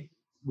I think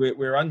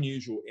we're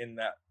unusual in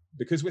that,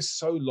 because we're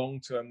so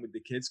long-term with the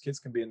kids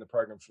can be in the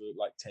program for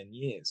like 10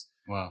 years.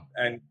 Wow.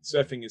 And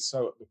surfing is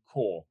so at the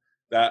core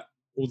that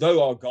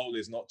although our goal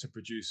is not to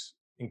produce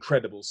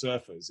incredible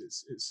surfers,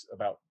 it's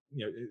about,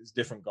 it's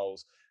different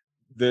goals.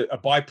 A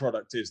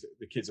byproduct is that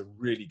the kids are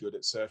really good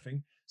at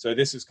surfing. So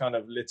this has kind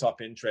of lit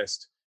up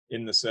interest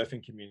in the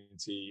surfing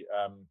community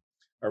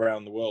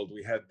around the world.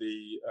 We had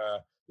the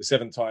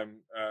 7-time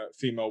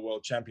female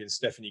world champion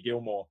Stephanie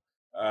Gilmore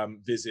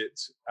visit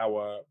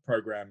our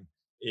program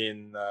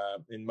in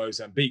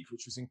Mozambique,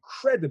 which was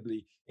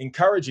incredibly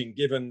encouraging,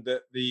 given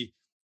that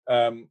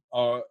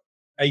our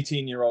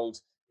 18-year-old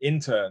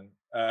intern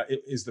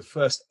is the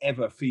first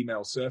ever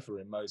female surfer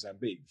in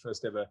Mozambique,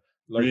 first ever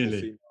local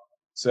female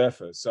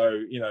surfer.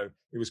 So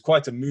it was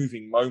quite a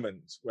moving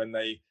moment when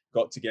they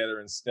got together,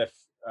 and Steph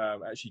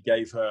actually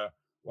gave her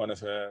one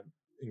of her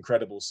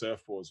incredible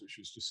surfboards, which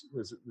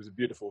was a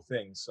beautiful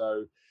thing.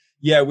 So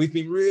yeah, we've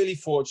been really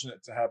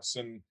fortunate to have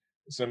some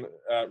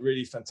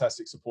really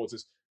fantastic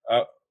supporters,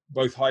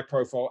 both high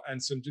profile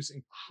and some just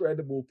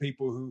incredible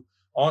people who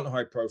aren't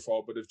high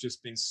profile but have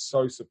just been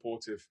so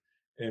supportive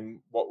in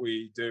what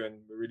we do, and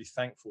we're really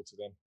thankful to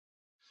them.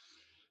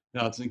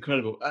 No, it's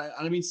incredible.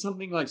 I mean,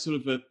 something like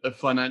sort of a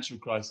financial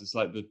crisis,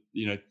 like the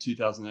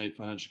 2008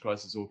 financial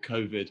crisis or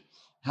COVID.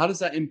 How does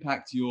that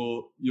impact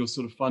your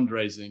sort of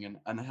fundraising,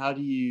 and how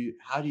do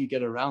you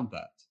get around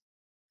that?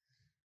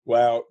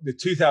 Well, the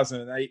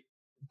 2008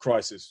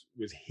 crisis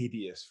was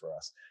hideous for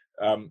us.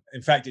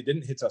 In fact, it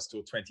didn't hit us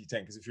till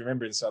 2010, because if you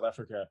remember, in South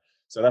Africa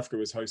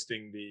was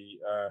hosting the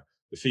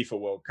FIFA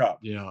World Cup.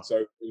 Yeah. So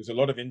there was a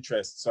lot of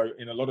interest. So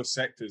in a lot of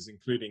sectors,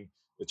 including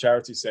the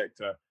charity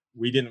sector,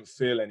 we didn't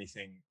feel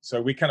anything.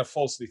 So we kind of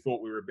falsely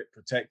thought we were a bit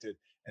protected,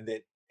 and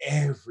then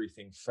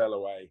everything fell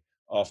away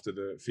after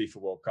the FIFA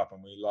World Cup,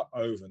 and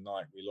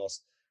overnight we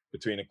lost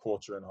between a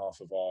quarter and half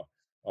of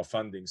our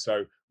funding.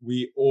 So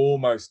we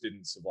almost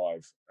didn't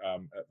survive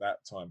at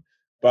that time.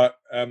 But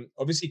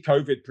obviously,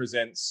 COVID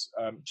presents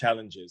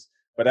challenges.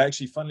 But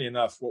actually, funnily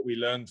enough, what we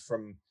learned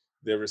from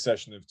the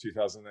recession of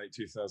 2008,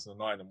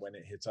 2009, and when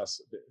it hit us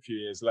a few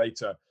years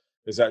later,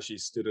 has actually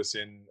stood us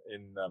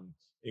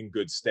in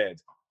good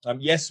stead.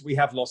 Yes, we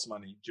have lost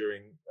money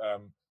during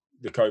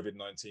the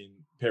COVID-19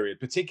 period,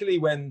 particularly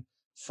when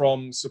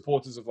from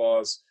supporters of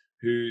ours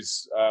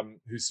whose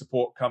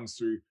support comes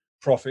through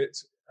profit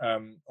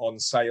on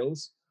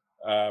sales.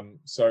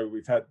 So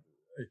we've had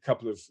a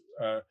couple of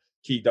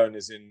key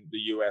donors in the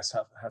US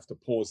have to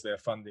pause their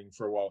funding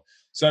for a while.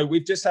 So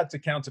we've just had to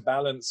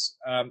counterbalance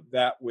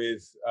that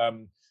with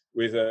a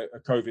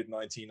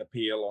COVID-19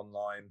 appeal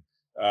online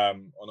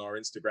on our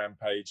Instagram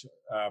page.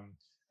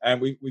 And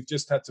we've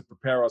just had to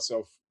prepare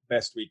ourselves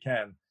best we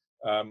can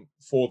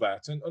for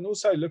that. And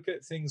also look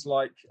at things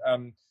like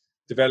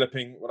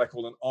developing what I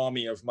call an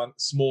army of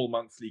small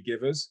monthly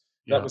givers.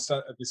 Yeah. That was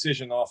a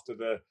decision after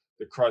the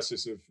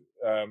crisis of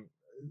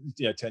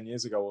 10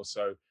 years ago or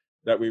so,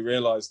 that we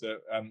realized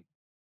that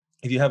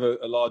if you have a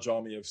large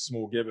army of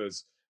small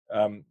givers,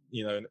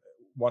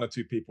 one or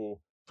two people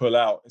pull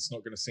out, it's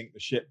not going to sink the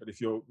ship. But if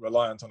you're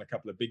reliant on a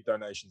couple of big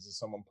donations and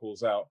someone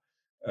pulls out,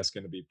 that's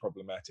going to be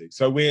problematic.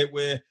 So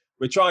we're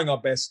trying our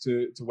best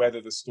to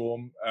weather the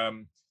storm.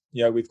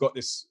 We've got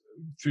this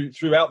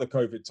throughout the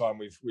COVID time.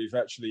 We've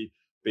actually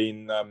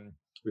been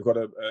we've got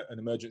an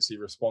emergency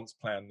response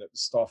plan that the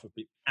staff have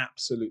been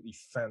absolutely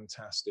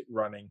fantastic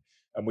running,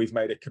 and we've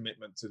made a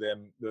commitment to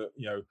them that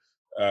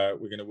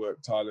we're going to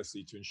work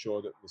tirelessly to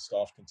ensure that the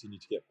staff continue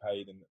to get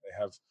paid and that they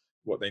have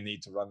what they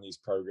need to run these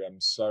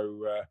programs.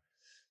 So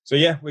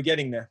yeah, we're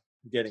getting there.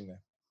 We're getting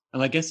there.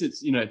 And I guess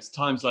it's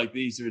times like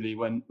these really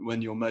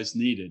when you're most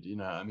needed.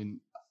 I mean,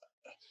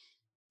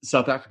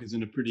 South Africa's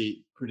in a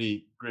pretty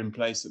grim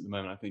place at the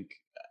moment, I think.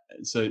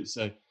 So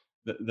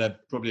there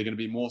probably going to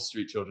be more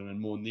street children and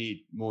more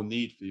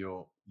need for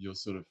your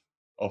sort of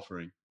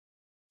offering.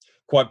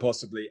 Quite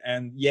possibly.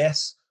 And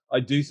yes, I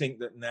do think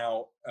that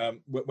now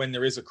when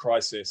there is a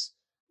crisis,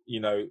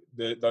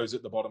 those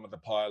at the bottom of the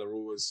pile are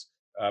always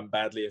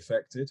badly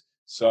affected.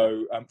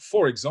 So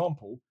for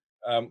example,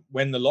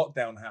 when the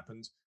lockdown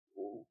happened,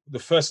 the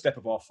first step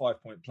of our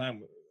 5-point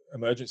plan,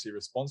 emergency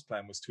response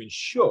plan, was to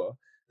ensure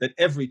that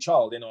every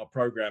child in our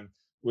program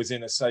was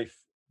in a safe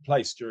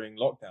place during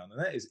lockdown. And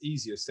that is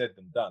easier said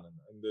than done.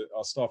 And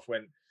our staff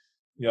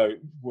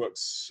worked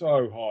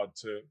so hard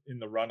in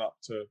the run up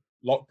to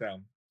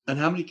lockdown. And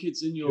how many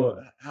kids in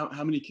your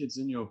how many kids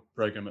in your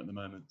program at the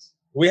moment?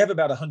 We have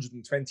about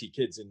 120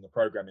 kids in the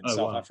program in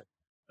South Africa.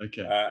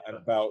 Okay. And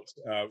about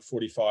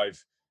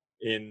 45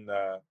 in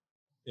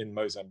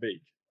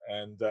Mozambique.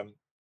 And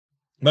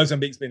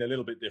Mozambique's been a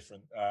little bit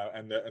different,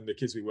 and the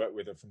kids we work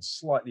with are from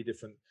slightly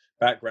different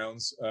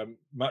backgrounds.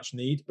 Much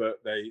need,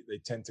 but they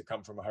tend to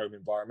come from a home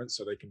environment,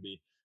 so they can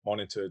be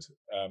monitored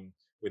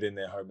within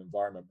their home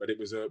environment. But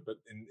but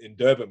in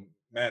Durban,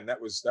 man, that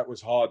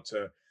was hard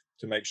to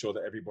make sure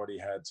that everybody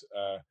had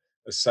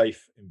a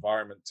safe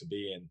environment to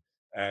be in.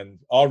 And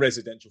our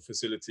residential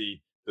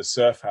facility, the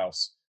Surf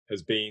House,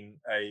 has been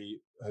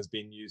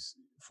used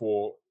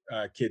for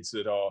kids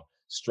that are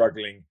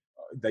struggling.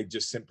 They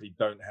just simply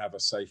don't have a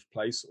safe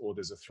place, or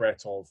there's a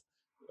threat of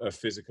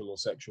physical or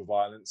sexual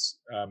violence.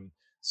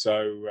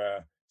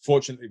 So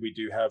fortunately, we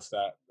do have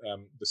that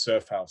the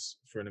Surf House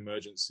for an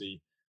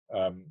emergency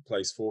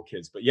place for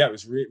kids. But yeah, it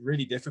was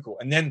really difficult.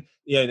 And then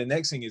the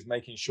next thing is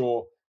making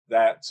sure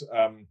that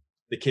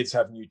the kids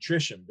have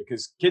nutrition,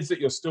 because kids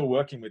that you're still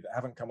working with that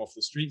haven't come off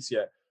the streets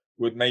yet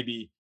would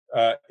maybe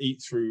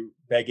eat through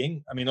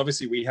begging. I mean,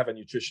 obviously we have a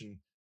nutrition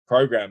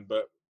program,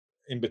 but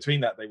in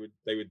between that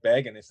they would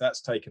beg, and if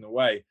that's taken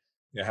away,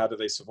 how do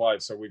they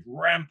survive? So we've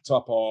ramped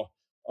up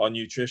our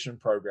nutrition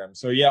program.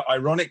 So yeah,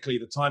 ironically,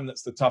 the time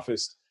that's the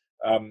toughest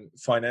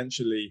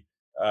financially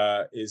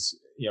is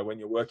when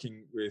you're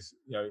working with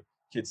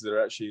kids that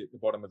are actually at the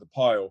bottom of the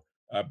pile,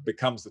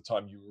 becomes the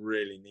time you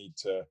really need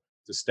to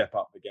step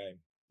up the game.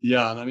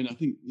 Yeah, and I mean, I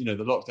think the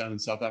lockdown in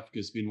South Africa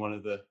has been one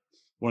of the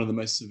one of the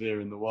most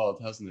severe in the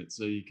world, hasn't it?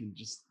 So you can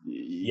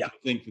Yeah, can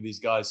think for these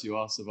guys who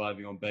are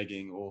surviving on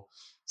begging or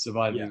yeah,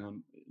 surviving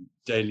on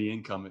daily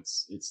income,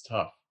 it's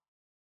tough.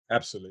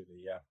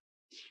 absolutely, yeah.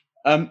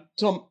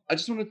 Tom, I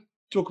just want to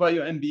talk about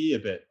your MBE a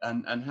bit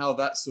and how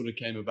that sort of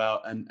came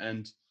about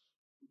and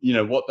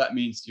what that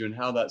means to you and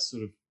how that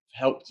sort of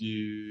helped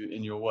you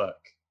in your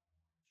work.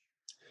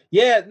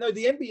 Yeah, no,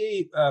 the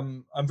MBE,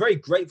 I'm very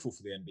grateful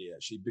for the MBE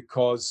actually,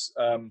 because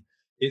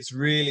it's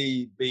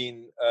really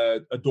been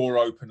a door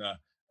opener.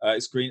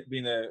 It's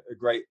been a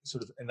great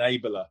sort of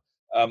enabler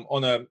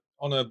on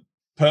a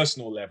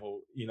personal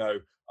level.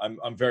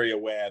 I'm very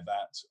aware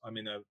that I'm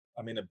in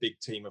a big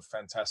team of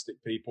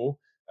fantastic people,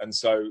 and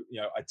so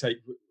I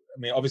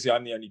mean, obviously,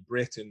 I'm the only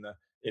Brit in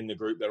the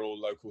group. They're all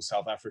local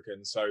South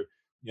African, so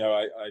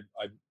I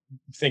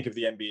think of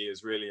the MBE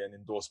as really an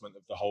endorsement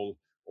of the whole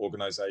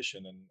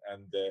organization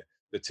and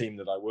the team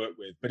that I work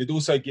with. But it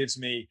also gives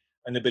me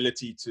an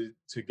ability to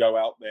go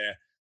out there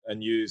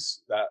and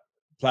use that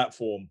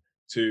platform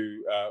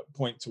to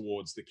point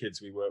towards the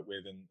kids we work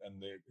with and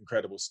the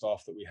incredible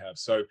staff that we have.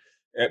 So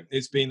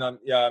it's been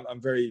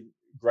I'm very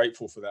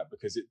grateful for that,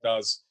 because it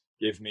does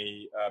give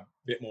me a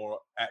bit more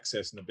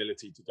access and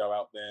ability to go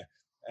out there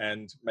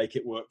and make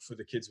it work for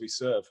the kids we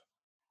serve.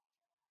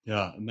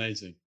 Yeah,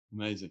 amazing.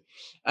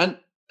 And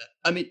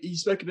I mean, you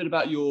spoke a bit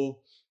about your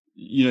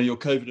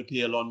COVID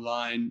appeal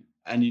online,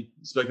 and you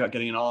spoke about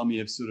getting an army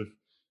of sort of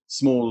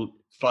small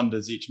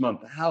funders each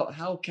month.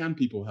 How can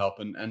people help,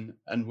 and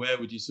where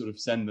would you sort of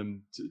send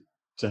them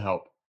to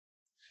help?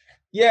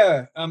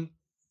 Yeah,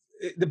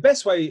 the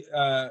best way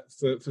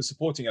for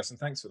supporting us, and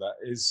thanks for that,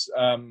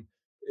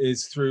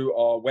 is through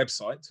our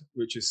website,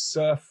 which is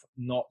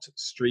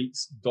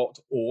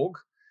surfnotstreets.org.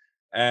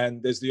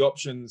 And there's the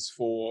options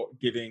for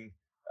giving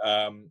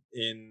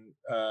in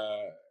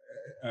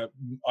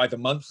either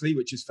monthly,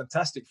 which is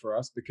fantastic for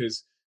us,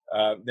 because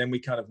then we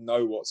kind of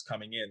know what's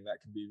coming in.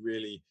 That can be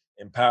really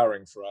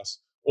empowering for us.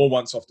 Or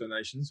once-off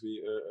donations,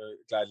 we are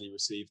gladly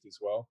received as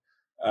well.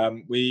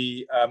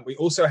 We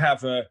also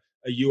have a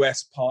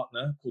US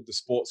partner called the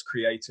Sports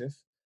Creative,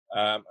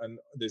 and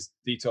there's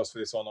details for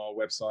this on our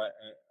website,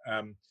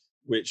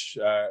 which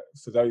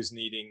for those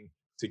needing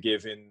to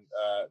give in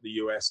the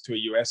US to a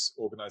US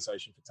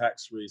organization for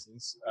tax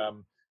reasons,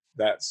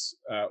 that's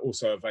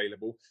also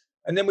available.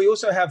 And then we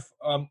also have,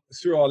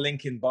 through our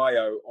link in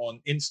bio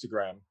on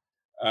Instagram,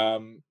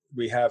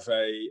 we have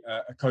a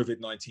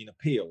COVID-19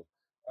 appeal,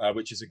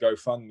 which is a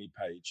GoFundMe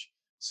page.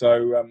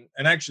 So,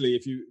 and actually,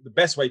 the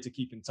best way to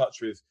keep in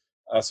touch with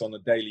us on a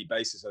daily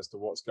basis as to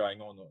what's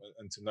going on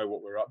and to know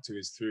what we're up to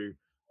is through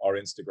our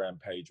Instagram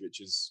page, which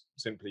is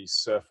simply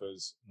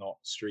Surfers Not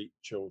Street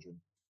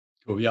Children.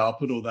 Cool. Yeah, I'll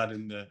put all that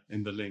in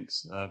the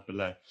links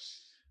below.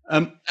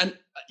 And I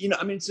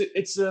mean,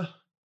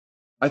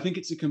 I think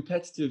it's a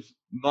competitive.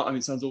 I mean,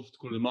 it sounds awful to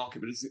call it a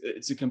market, but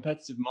it's a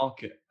competitive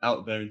market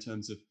out there in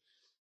terms of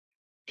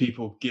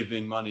people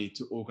giving money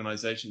to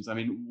organizations. I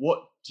mean,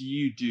 what do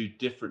you do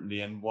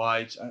differently, and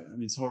why? I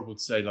mean, it's horrible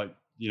to say, like,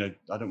 I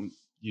don't want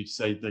you to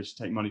say they should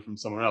take money from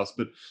somewhere else,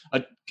 but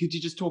could you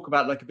just talk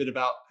about like a bit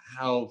about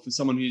how, for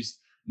someone who's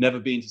never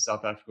been to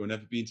South Africa or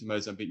never been to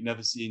Mozambique,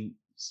 never seen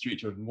street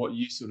children, what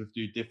you sort of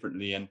do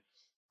differently, and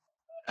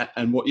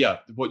what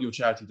your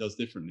charity does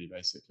differently,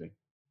 basically?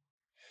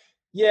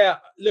 Yeah,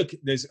 look,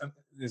 there's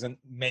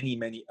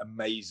many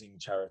amazing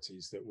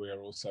charities that we are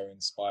also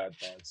inspired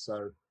by.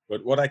 So,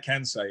 but what I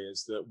can say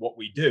is that what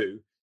we do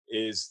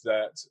is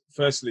that,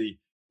 firstly,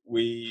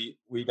 we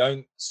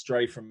don't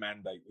stray from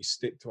mandate. We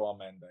stick to our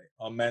mandate.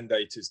 Our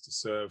mandate is to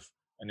serve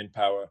and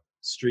empower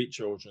street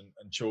children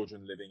and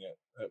children living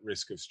at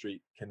risk of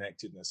street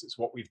connectedness. It's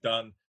what we've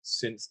done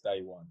since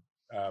day one,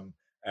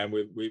 and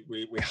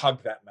we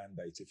hug that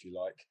mandate, if you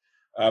like.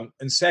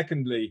 And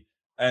secondly,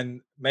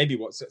 and maybe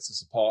what sets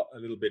us apart a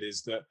little bit,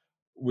 is that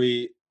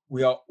we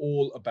are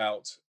all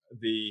about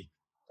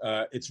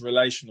it's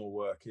relational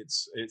work.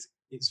 It's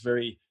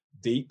very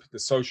deep. The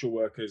social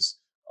workers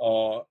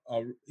are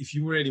if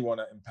you really want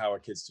to empower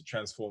kids to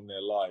transform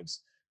their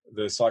lives,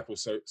 the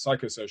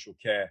psychosocial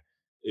care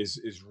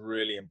is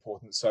really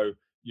important. So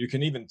you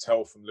can even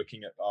tell from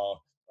looking at our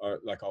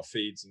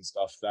feeds and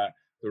stuff, that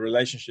the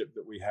relationship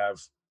that we have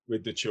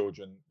with the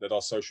children that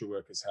our social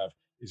workers have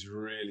is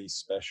really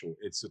special.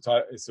 It's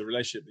a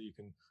relationship that you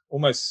can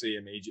almost see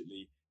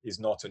immediately is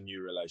not a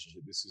new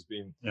relationship. This has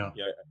been,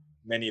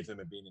 many of them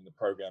have been in the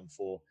program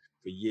for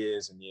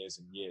years and years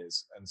and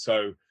years. And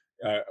so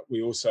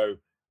we also,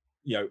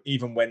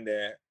 even when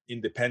they're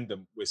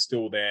independent, we're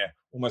still there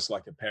almost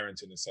like a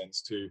parent in a sense,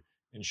 to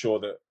ensure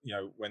that,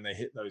 when they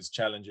hit those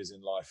challenges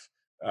in life,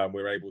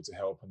 we're able to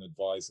help and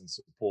advise and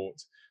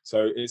support.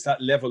 So it's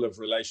that level of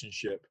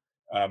relationship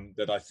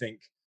that I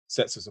think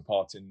sets us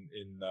apart in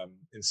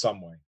some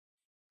way.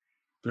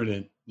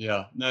 Brilliant.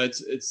 Yeah. No,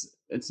 it's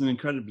an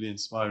incredibly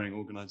inspiring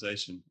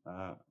organization.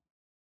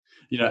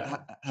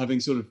 Having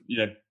sort of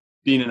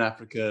been in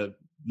Africa,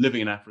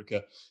 living in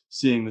Africa,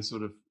 seeing the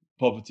sort of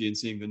poverty and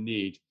seeing the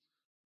need,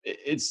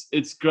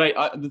 it's great.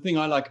 The thing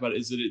I like about it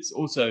is that it's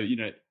also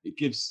it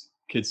gives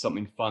kids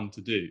something fun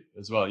to do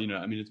as well.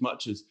 I mean, as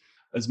much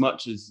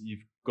as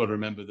you've got to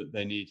remember that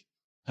they need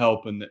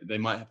help and that they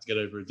might have to get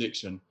over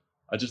addiction.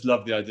 I just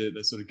love the idea that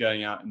they're sort of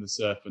going out in the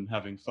surf and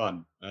having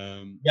fun.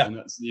 Yeah, and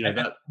that's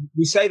and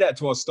we say that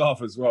to our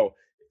staff as well.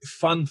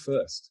 Fun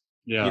first.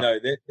 Yeah,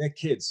 They're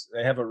kids.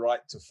 They have a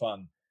right to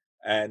fun.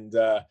 And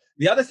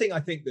the other thing I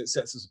think that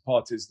sets us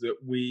apart is that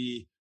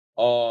we've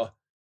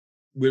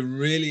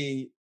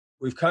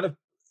kind of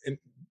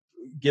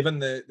given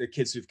the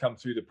kids who've come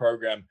through the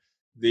program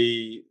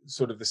the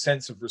sort of the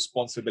sense of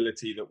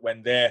responsibility that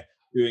when they're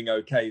doing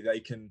okay, they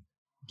can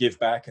give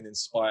back and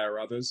inspire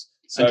others.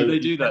 So and do they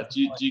do that?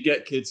 Do you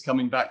get kids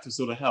coming back to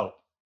sort of help?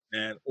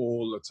 And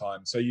all the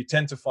time. So you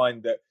tend to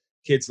find that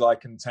kids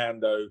like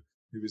Ntando,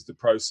 who is the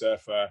pro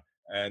surfer,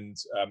 and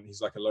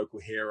he's like a local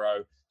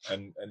hero,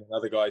 and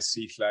another guy,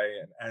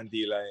 Sihle and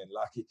Andile and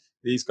Lucky,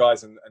 these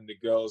guys and the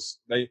girls,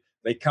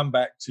 they come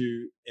back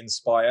to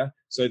inspire.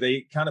 So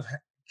they kind of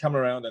come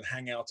around and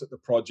hang out at the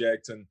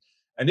project. And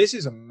this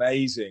is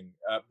amazing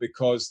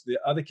because the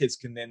other kids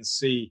can then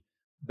see,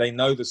 they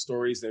know the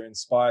stories, they're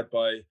inspired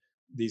by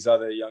these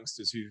other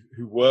youngsters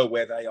who were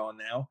where they are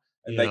now,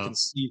 and they can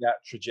see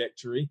that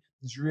trajectory.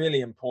 It's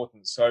really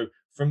important. So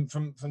from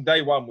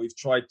day one, we've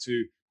tried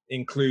to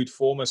include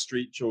former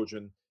street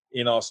children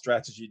in our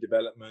strategy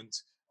development.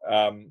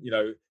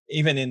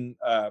 Even in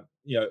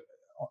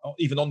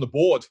even on the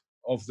board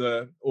of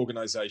the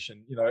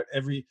organization,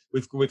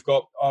 we've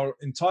got our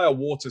entire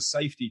water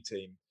safety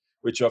team,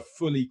 which are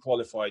fully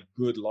qualified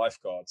good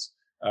lifeguards.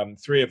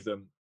 3 of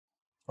them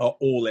are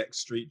all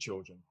ex-street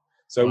children.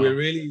 So wow.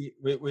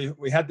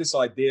 we had this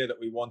idea that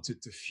we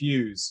wanted to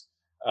fuse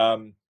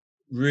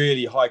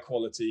really high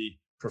quality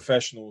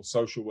professional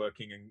social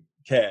working and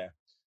care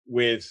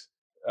with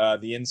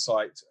the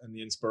insight and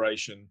the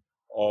inspiration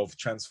of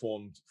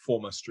transformed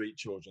former street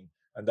children,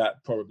 and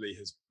that probably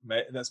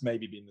that's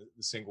maybe been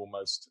the single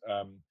most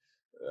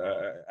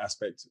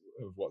aspect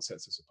of what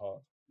sets us apart.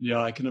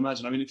 Yeah, I can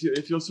imagine. I mean,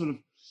 if you're sort of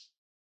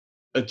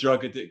a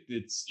drug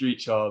addicted street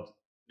child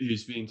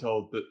who's being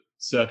told that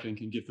surfing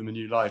can give them a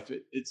new life,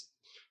 it's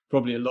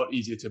probably a lot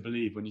easier to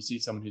believe when you see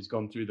someone who's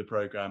gone through the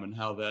program and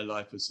how their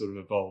life has sort of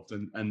evolved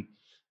and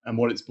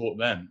what it's brought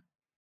them.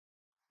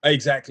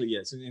 Exactly,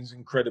 yes. It's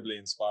incredibly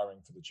inspiring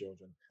for the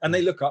children, and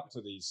they look up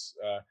to these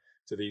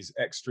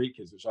ex-street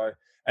kids,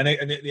 and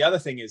the other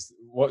thing is,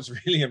 what's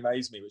really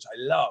amazed me, which I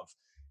love,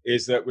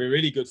 is that we're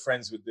really good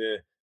friends with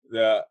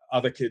the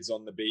other kids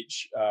on the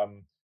beach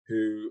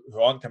who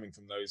aren't coming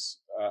from those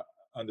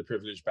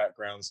underprivileged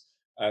backgrounds,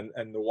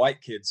 and the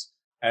white kids,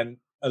 and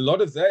a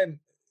lot of them,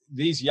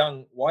 these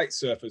young white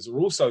surfers, are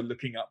also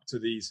looking up to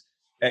these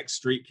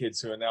ex-street kids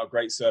who are now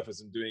great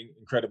surfers and doing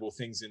incredible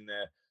things in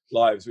their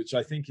lives, which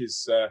I think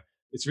is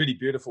it's really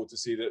beautiful to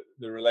see that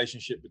the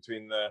relationship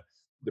between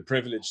the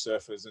privileged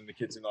surfers and the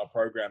kids in our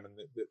program, and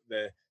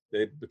that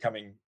they're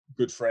becoming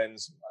good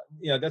friends.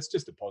 That's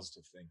just a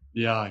positive thing.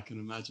 Yeah, I can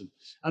imagine.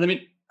 And I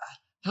mean,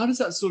 how does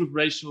that sort of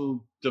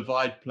racial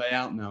divide play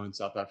out now in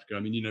South Africa? I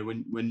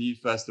mean, when you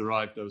first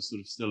arrived, there was sort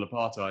of still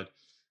apartheid.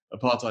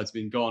 Apartheid's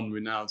been gone.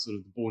 We're now sort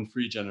of the born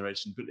free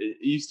generation. But are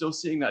you still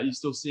seeing that? Are you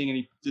still seeing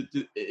any?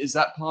 Is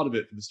that part of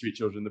it for the street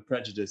children, the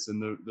prejudice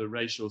and the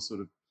racial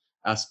sort of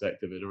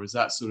aspect of it, or is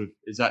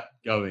that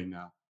going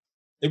now?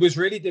 It was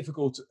really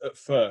difficult at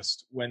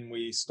first when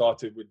we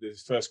started with the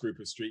first group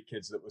of street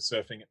kids that were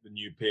surfing at the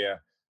new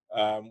pier.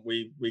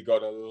 We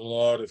got a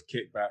lot of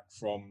kickback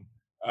from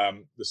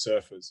the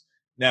surfers.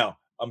 Now,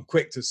 I'm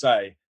quick to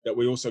say that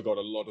we also got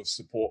a lot of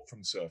support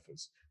from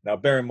surfers. Now,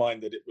 bear in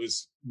mind that it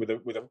was, with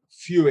a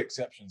few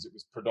exceptions, it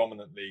was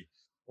predominantly,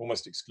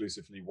 almost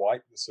exclusively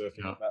white, the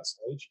surfing at that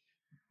stage.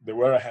 There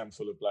were a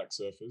handful of black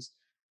surfers,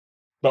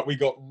 but we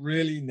got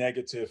really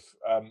negative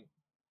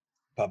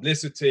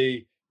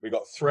publicity. We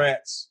got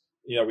threats.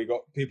 We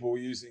got people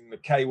using the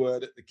K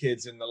word at the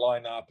kids in the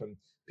lineup, and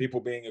people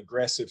being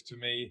aggressive to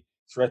me,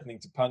 threatening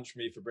to punch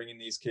me for bringing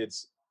these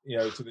kids,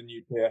 to the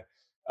new pier.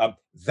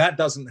 That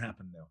doesn't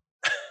happen now.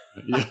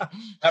 Yeah.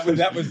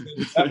 that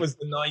was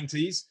the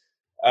 90s.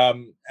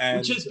 And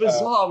which is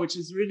bizarre, which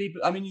is really,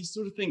 I mean, you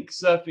sort of think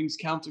surfing's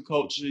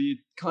counterculture. You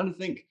kind of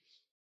think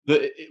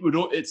that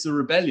it's a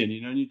rebellion,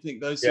 and you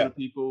think those sort of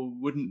people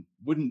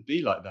wouldn't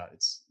be like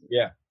that.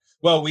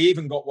 Well, we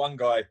even got one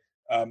guy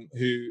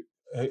who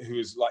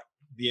is like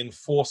the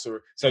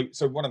enforcer.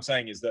 So what I'm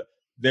saying is that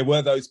there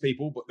were those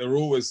people, but there were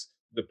always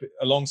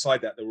alongside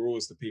that, there were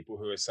always the people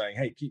who are saying,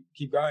 "Hey,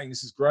 keep going.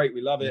 This is great.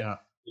 We love it."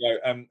 Yeah.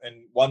 And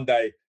one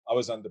day I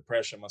was under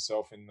pressure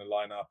myself in the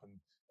lineup,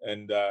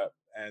 and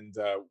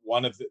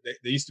one of there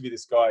used to be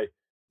this guy,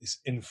 this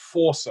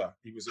enforcer.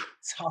 He was a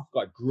tough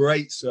guy,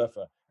 great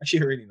surfer, actually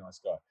a really nice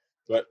guy.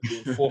 But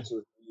the enforcer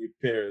of the new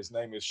pier, his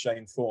name was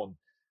Shane Thorne,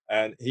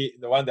 and the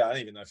one day, I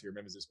don't even know if he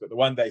remembers this, but the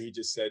one day he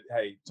just said,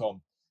 "Hey,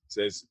 Tom,"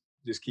 says,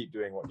 "just keep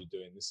doing what you're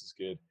doing. This is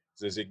good." He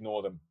says,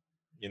 "Ignore them,"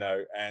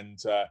 and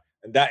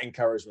that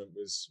encouragement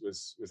was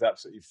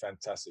absolutely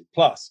fantastic.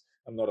 Plus,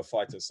 I'm not a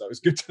fighter, so it's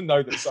good to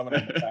know that someone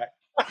had my back.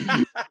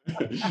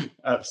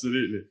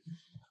 Absolutely.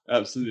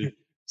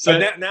 So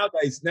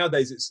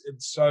nowadays it's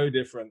so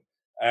different,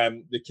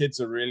 The kids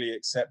are really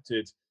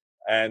accepted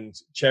and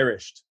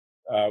cherished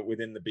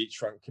within the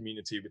beachfront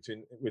community,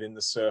 within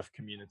the surf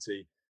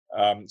community.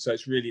 So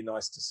it's really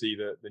nice to see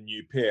that the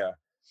new pier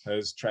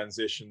has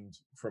transitioned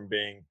from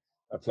being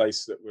a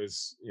place that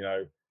was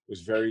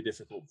very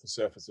difficult for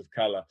surfers of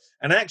color.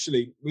 And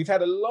actually, we've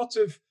had a lot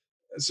of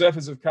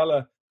surfers of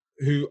color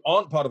who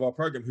aren't part of our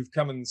program who've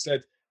come and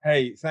said,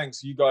 hey,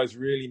 thanks, you guys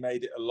really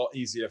made it a lot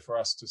easier for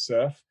us to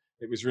surf.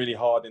 It was really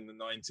hard in the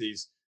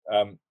 90s,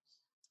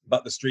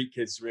 but the street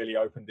kids really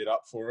opened it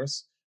up for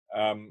us.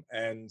 And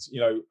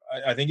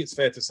I think it's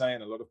fair to say,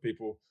 and a lot of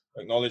people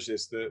acknowledge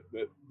this, that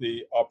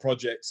our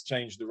projects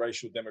changed the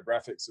racial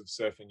demographics of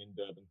surfing in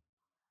Durban.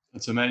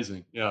 That's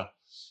amazing. Yeah,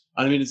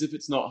 I mean, as if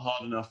it's not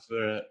hard enough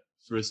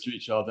for a street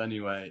child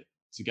anyway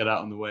to get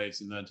out on the waves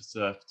and learn to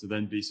surf, to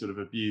then be sort of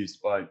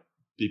abused by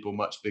people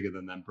much bigger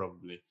than them,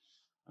 probably.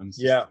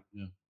 Yeah.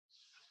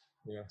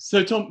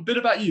 So, Tom, a bit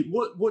about you.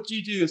 What do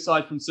you do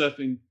aside from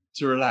surfing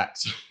to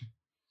relax?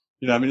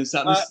 I mean, it's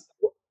that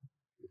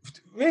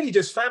really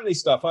just family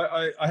stuff.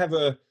 I have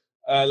a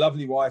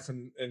lovely wife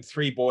and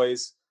 3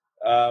 boys.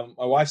 My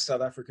wife's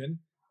South African.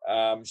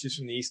 She's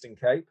from the Eastern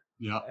Cape.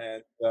 Yeah.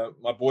 And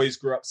my boys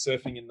grew up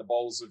surfing in the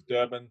bowls of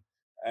Durban,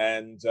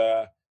 and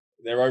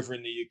they're over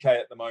in the UK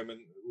at the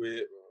moment.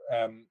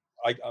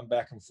 I'm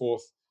back and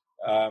forth.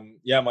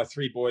 My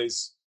 3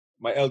 boys.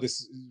 My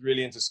eldest is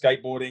really into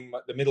skateboarding.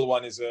 The middle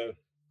one is a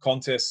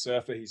contest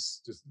surfer.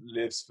 He's just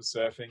lives for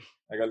surfing.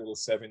 I got a little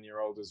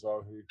 7-year-old as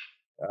well who,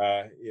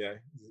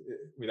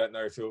 we don't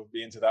know if he'll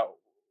be into that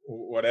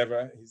or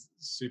whatever. He's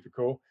super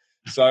cool.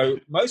 So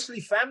mostly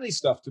family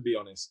stuff, to be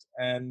honest.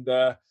 And,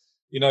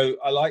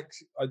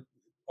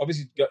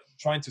 obviously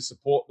trying to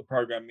support the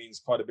program means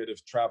quite a bit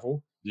of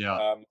travel. Yeah.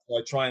 So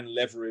I try and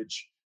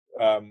leverage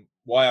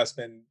why I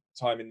spend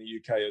time in the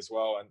UK as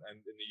well and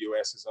in the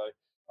US is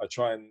I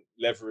try and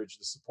leverage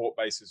the support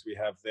bases we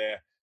have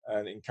there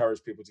and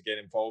encourage people to get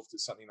involved.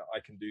 It's something that I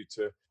can do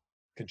to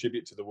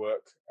contribute to the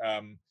work.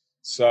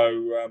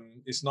 So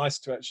it's nice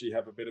to actually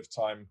have a bit of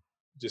time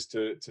just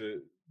to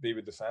be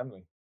with the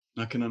family.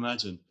 I can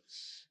imagine.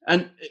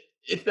 And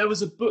if there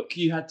was a book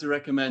you had to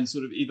recommend,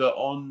 sort of either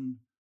on,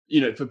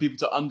 for people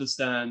to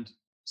understand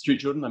street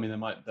children, I mean,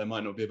 there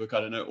might not be a book,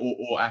 I don't know,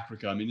 or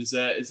Africa. I mean, is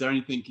there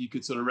anything you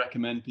could sort of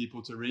recommend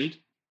people to read?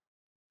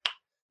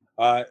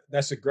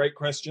 That's a great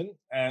question,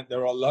 and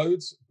there are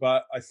loads.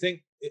 But I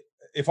think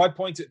if I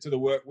point it to the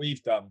work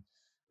we've done,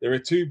 there are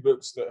 2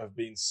 books that have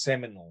been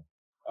seminal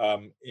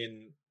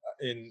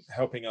in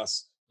helping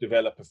us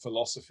develop a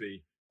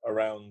philosophy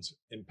around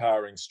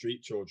empowering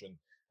street children.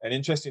 And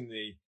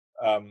interestingly,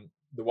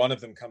 the one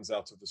of them comes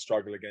out of the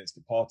struggle against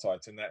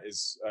apartheid, and that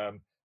is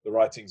the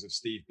writings of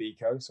Steve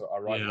Biko. So I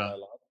Write What I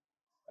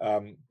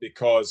Like,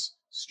 because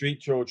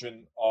street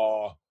children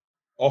are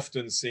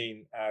often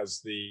seen as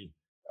the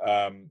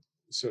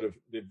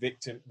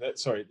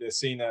they're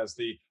seen as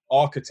the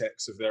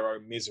architects of their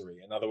own misery.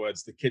 In other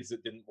words, the kids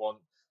that didn't want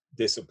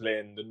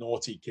discipline, the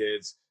naughty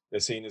kids, they're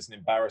seen as an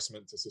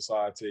embarrassment to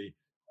society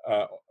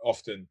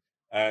often.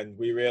 And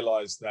we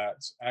realized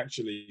that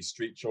actually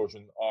street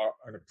children are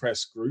an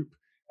oppressed group.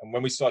 And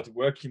when we started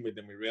working with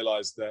them, we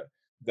realized that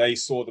they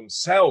saw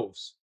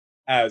themselves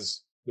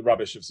as the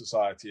rubbish of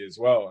society as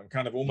well, and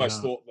kind of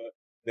almost thought that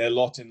their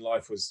lot in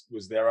life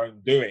was their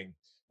own doing.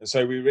 And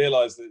so we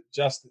realized that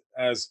just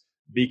as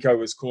Biko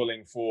was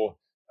calling for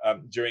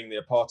during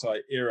the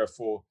apartheid era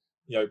for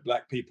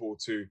Black people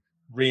to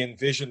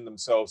re-envision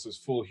themselves as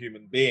full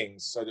human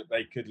beings so that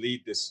they could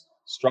lead this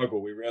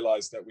struggle, we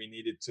realized that we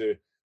needed to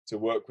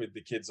work with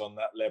the kids on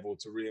that level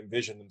to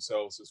re-envision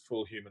themselves as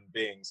full human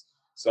beings.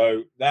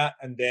 So that,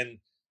 and then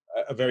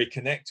a very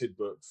connected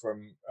book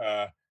from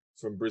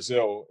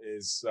Brazil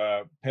is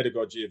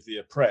Pedagogy of the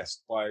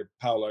Oppressed by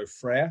Paulo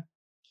Freire.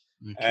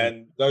 Okay.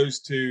 And those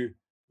 2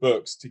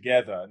 books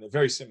together, and they're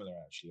very similar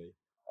actually,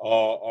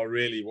 are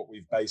really what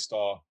we've based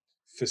our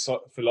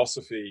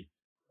philosophy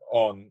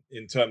on,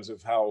 in terms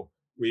of how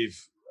we've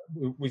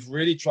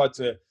really tried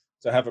to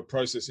have a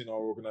process in our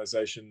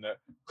organization that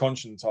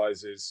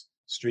conscientizes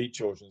street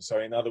children. So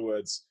in other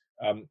words,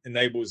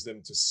 enables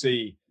them to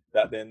see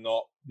that they're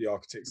not the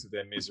architects of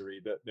their misery,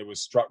 that there was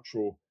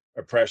structural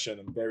oppression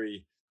and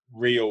very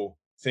real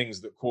things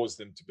that caused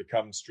them to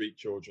become street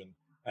children,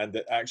 and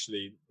that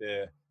actually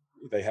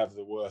they have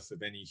the worth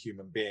of any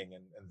human being,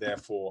 and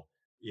therefore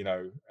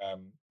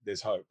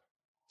there's hope.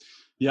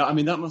 Yeah, I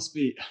mean, that must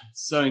be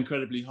so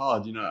incredibly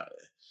hard.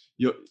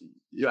 You're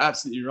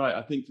absolutely right.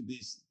 I think for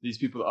these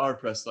people that are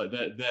oppressed, like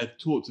they're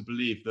taught to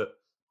believe that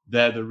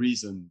they're the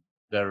reason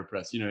they're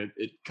oppressed.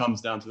 It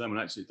comes down to them, and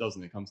actually it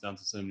doesn't. It comes down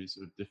to so many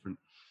sort of different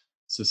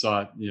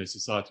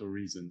societal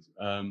reasons.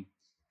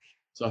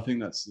 So I think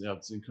that's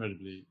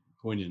incredibly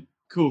poignant.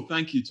 Cool.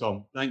 Thank you,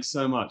 Tom. Thanks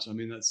so much. I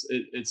mean,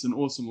 it's an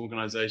awesome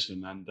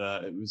organization, and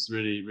it was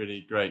really,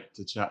 really great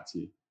to chat to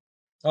you.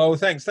 Oh,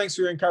 thanks. Thanks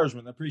for your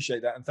encouragement. I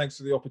appreciate that. And thanks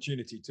for the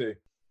opportunity too.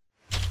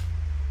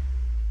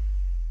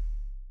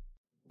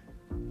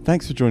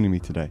 Thanks for joining me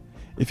today.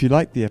 If you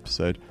liked the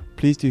episode,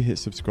 please do hit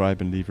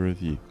subscribe and leave a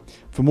review.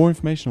 For more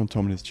information on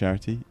Tom and his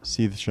charity,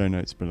 see the show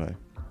notes below.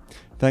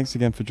 Thanks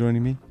again for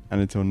joining me,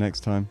 and until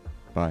next time,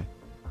 bye.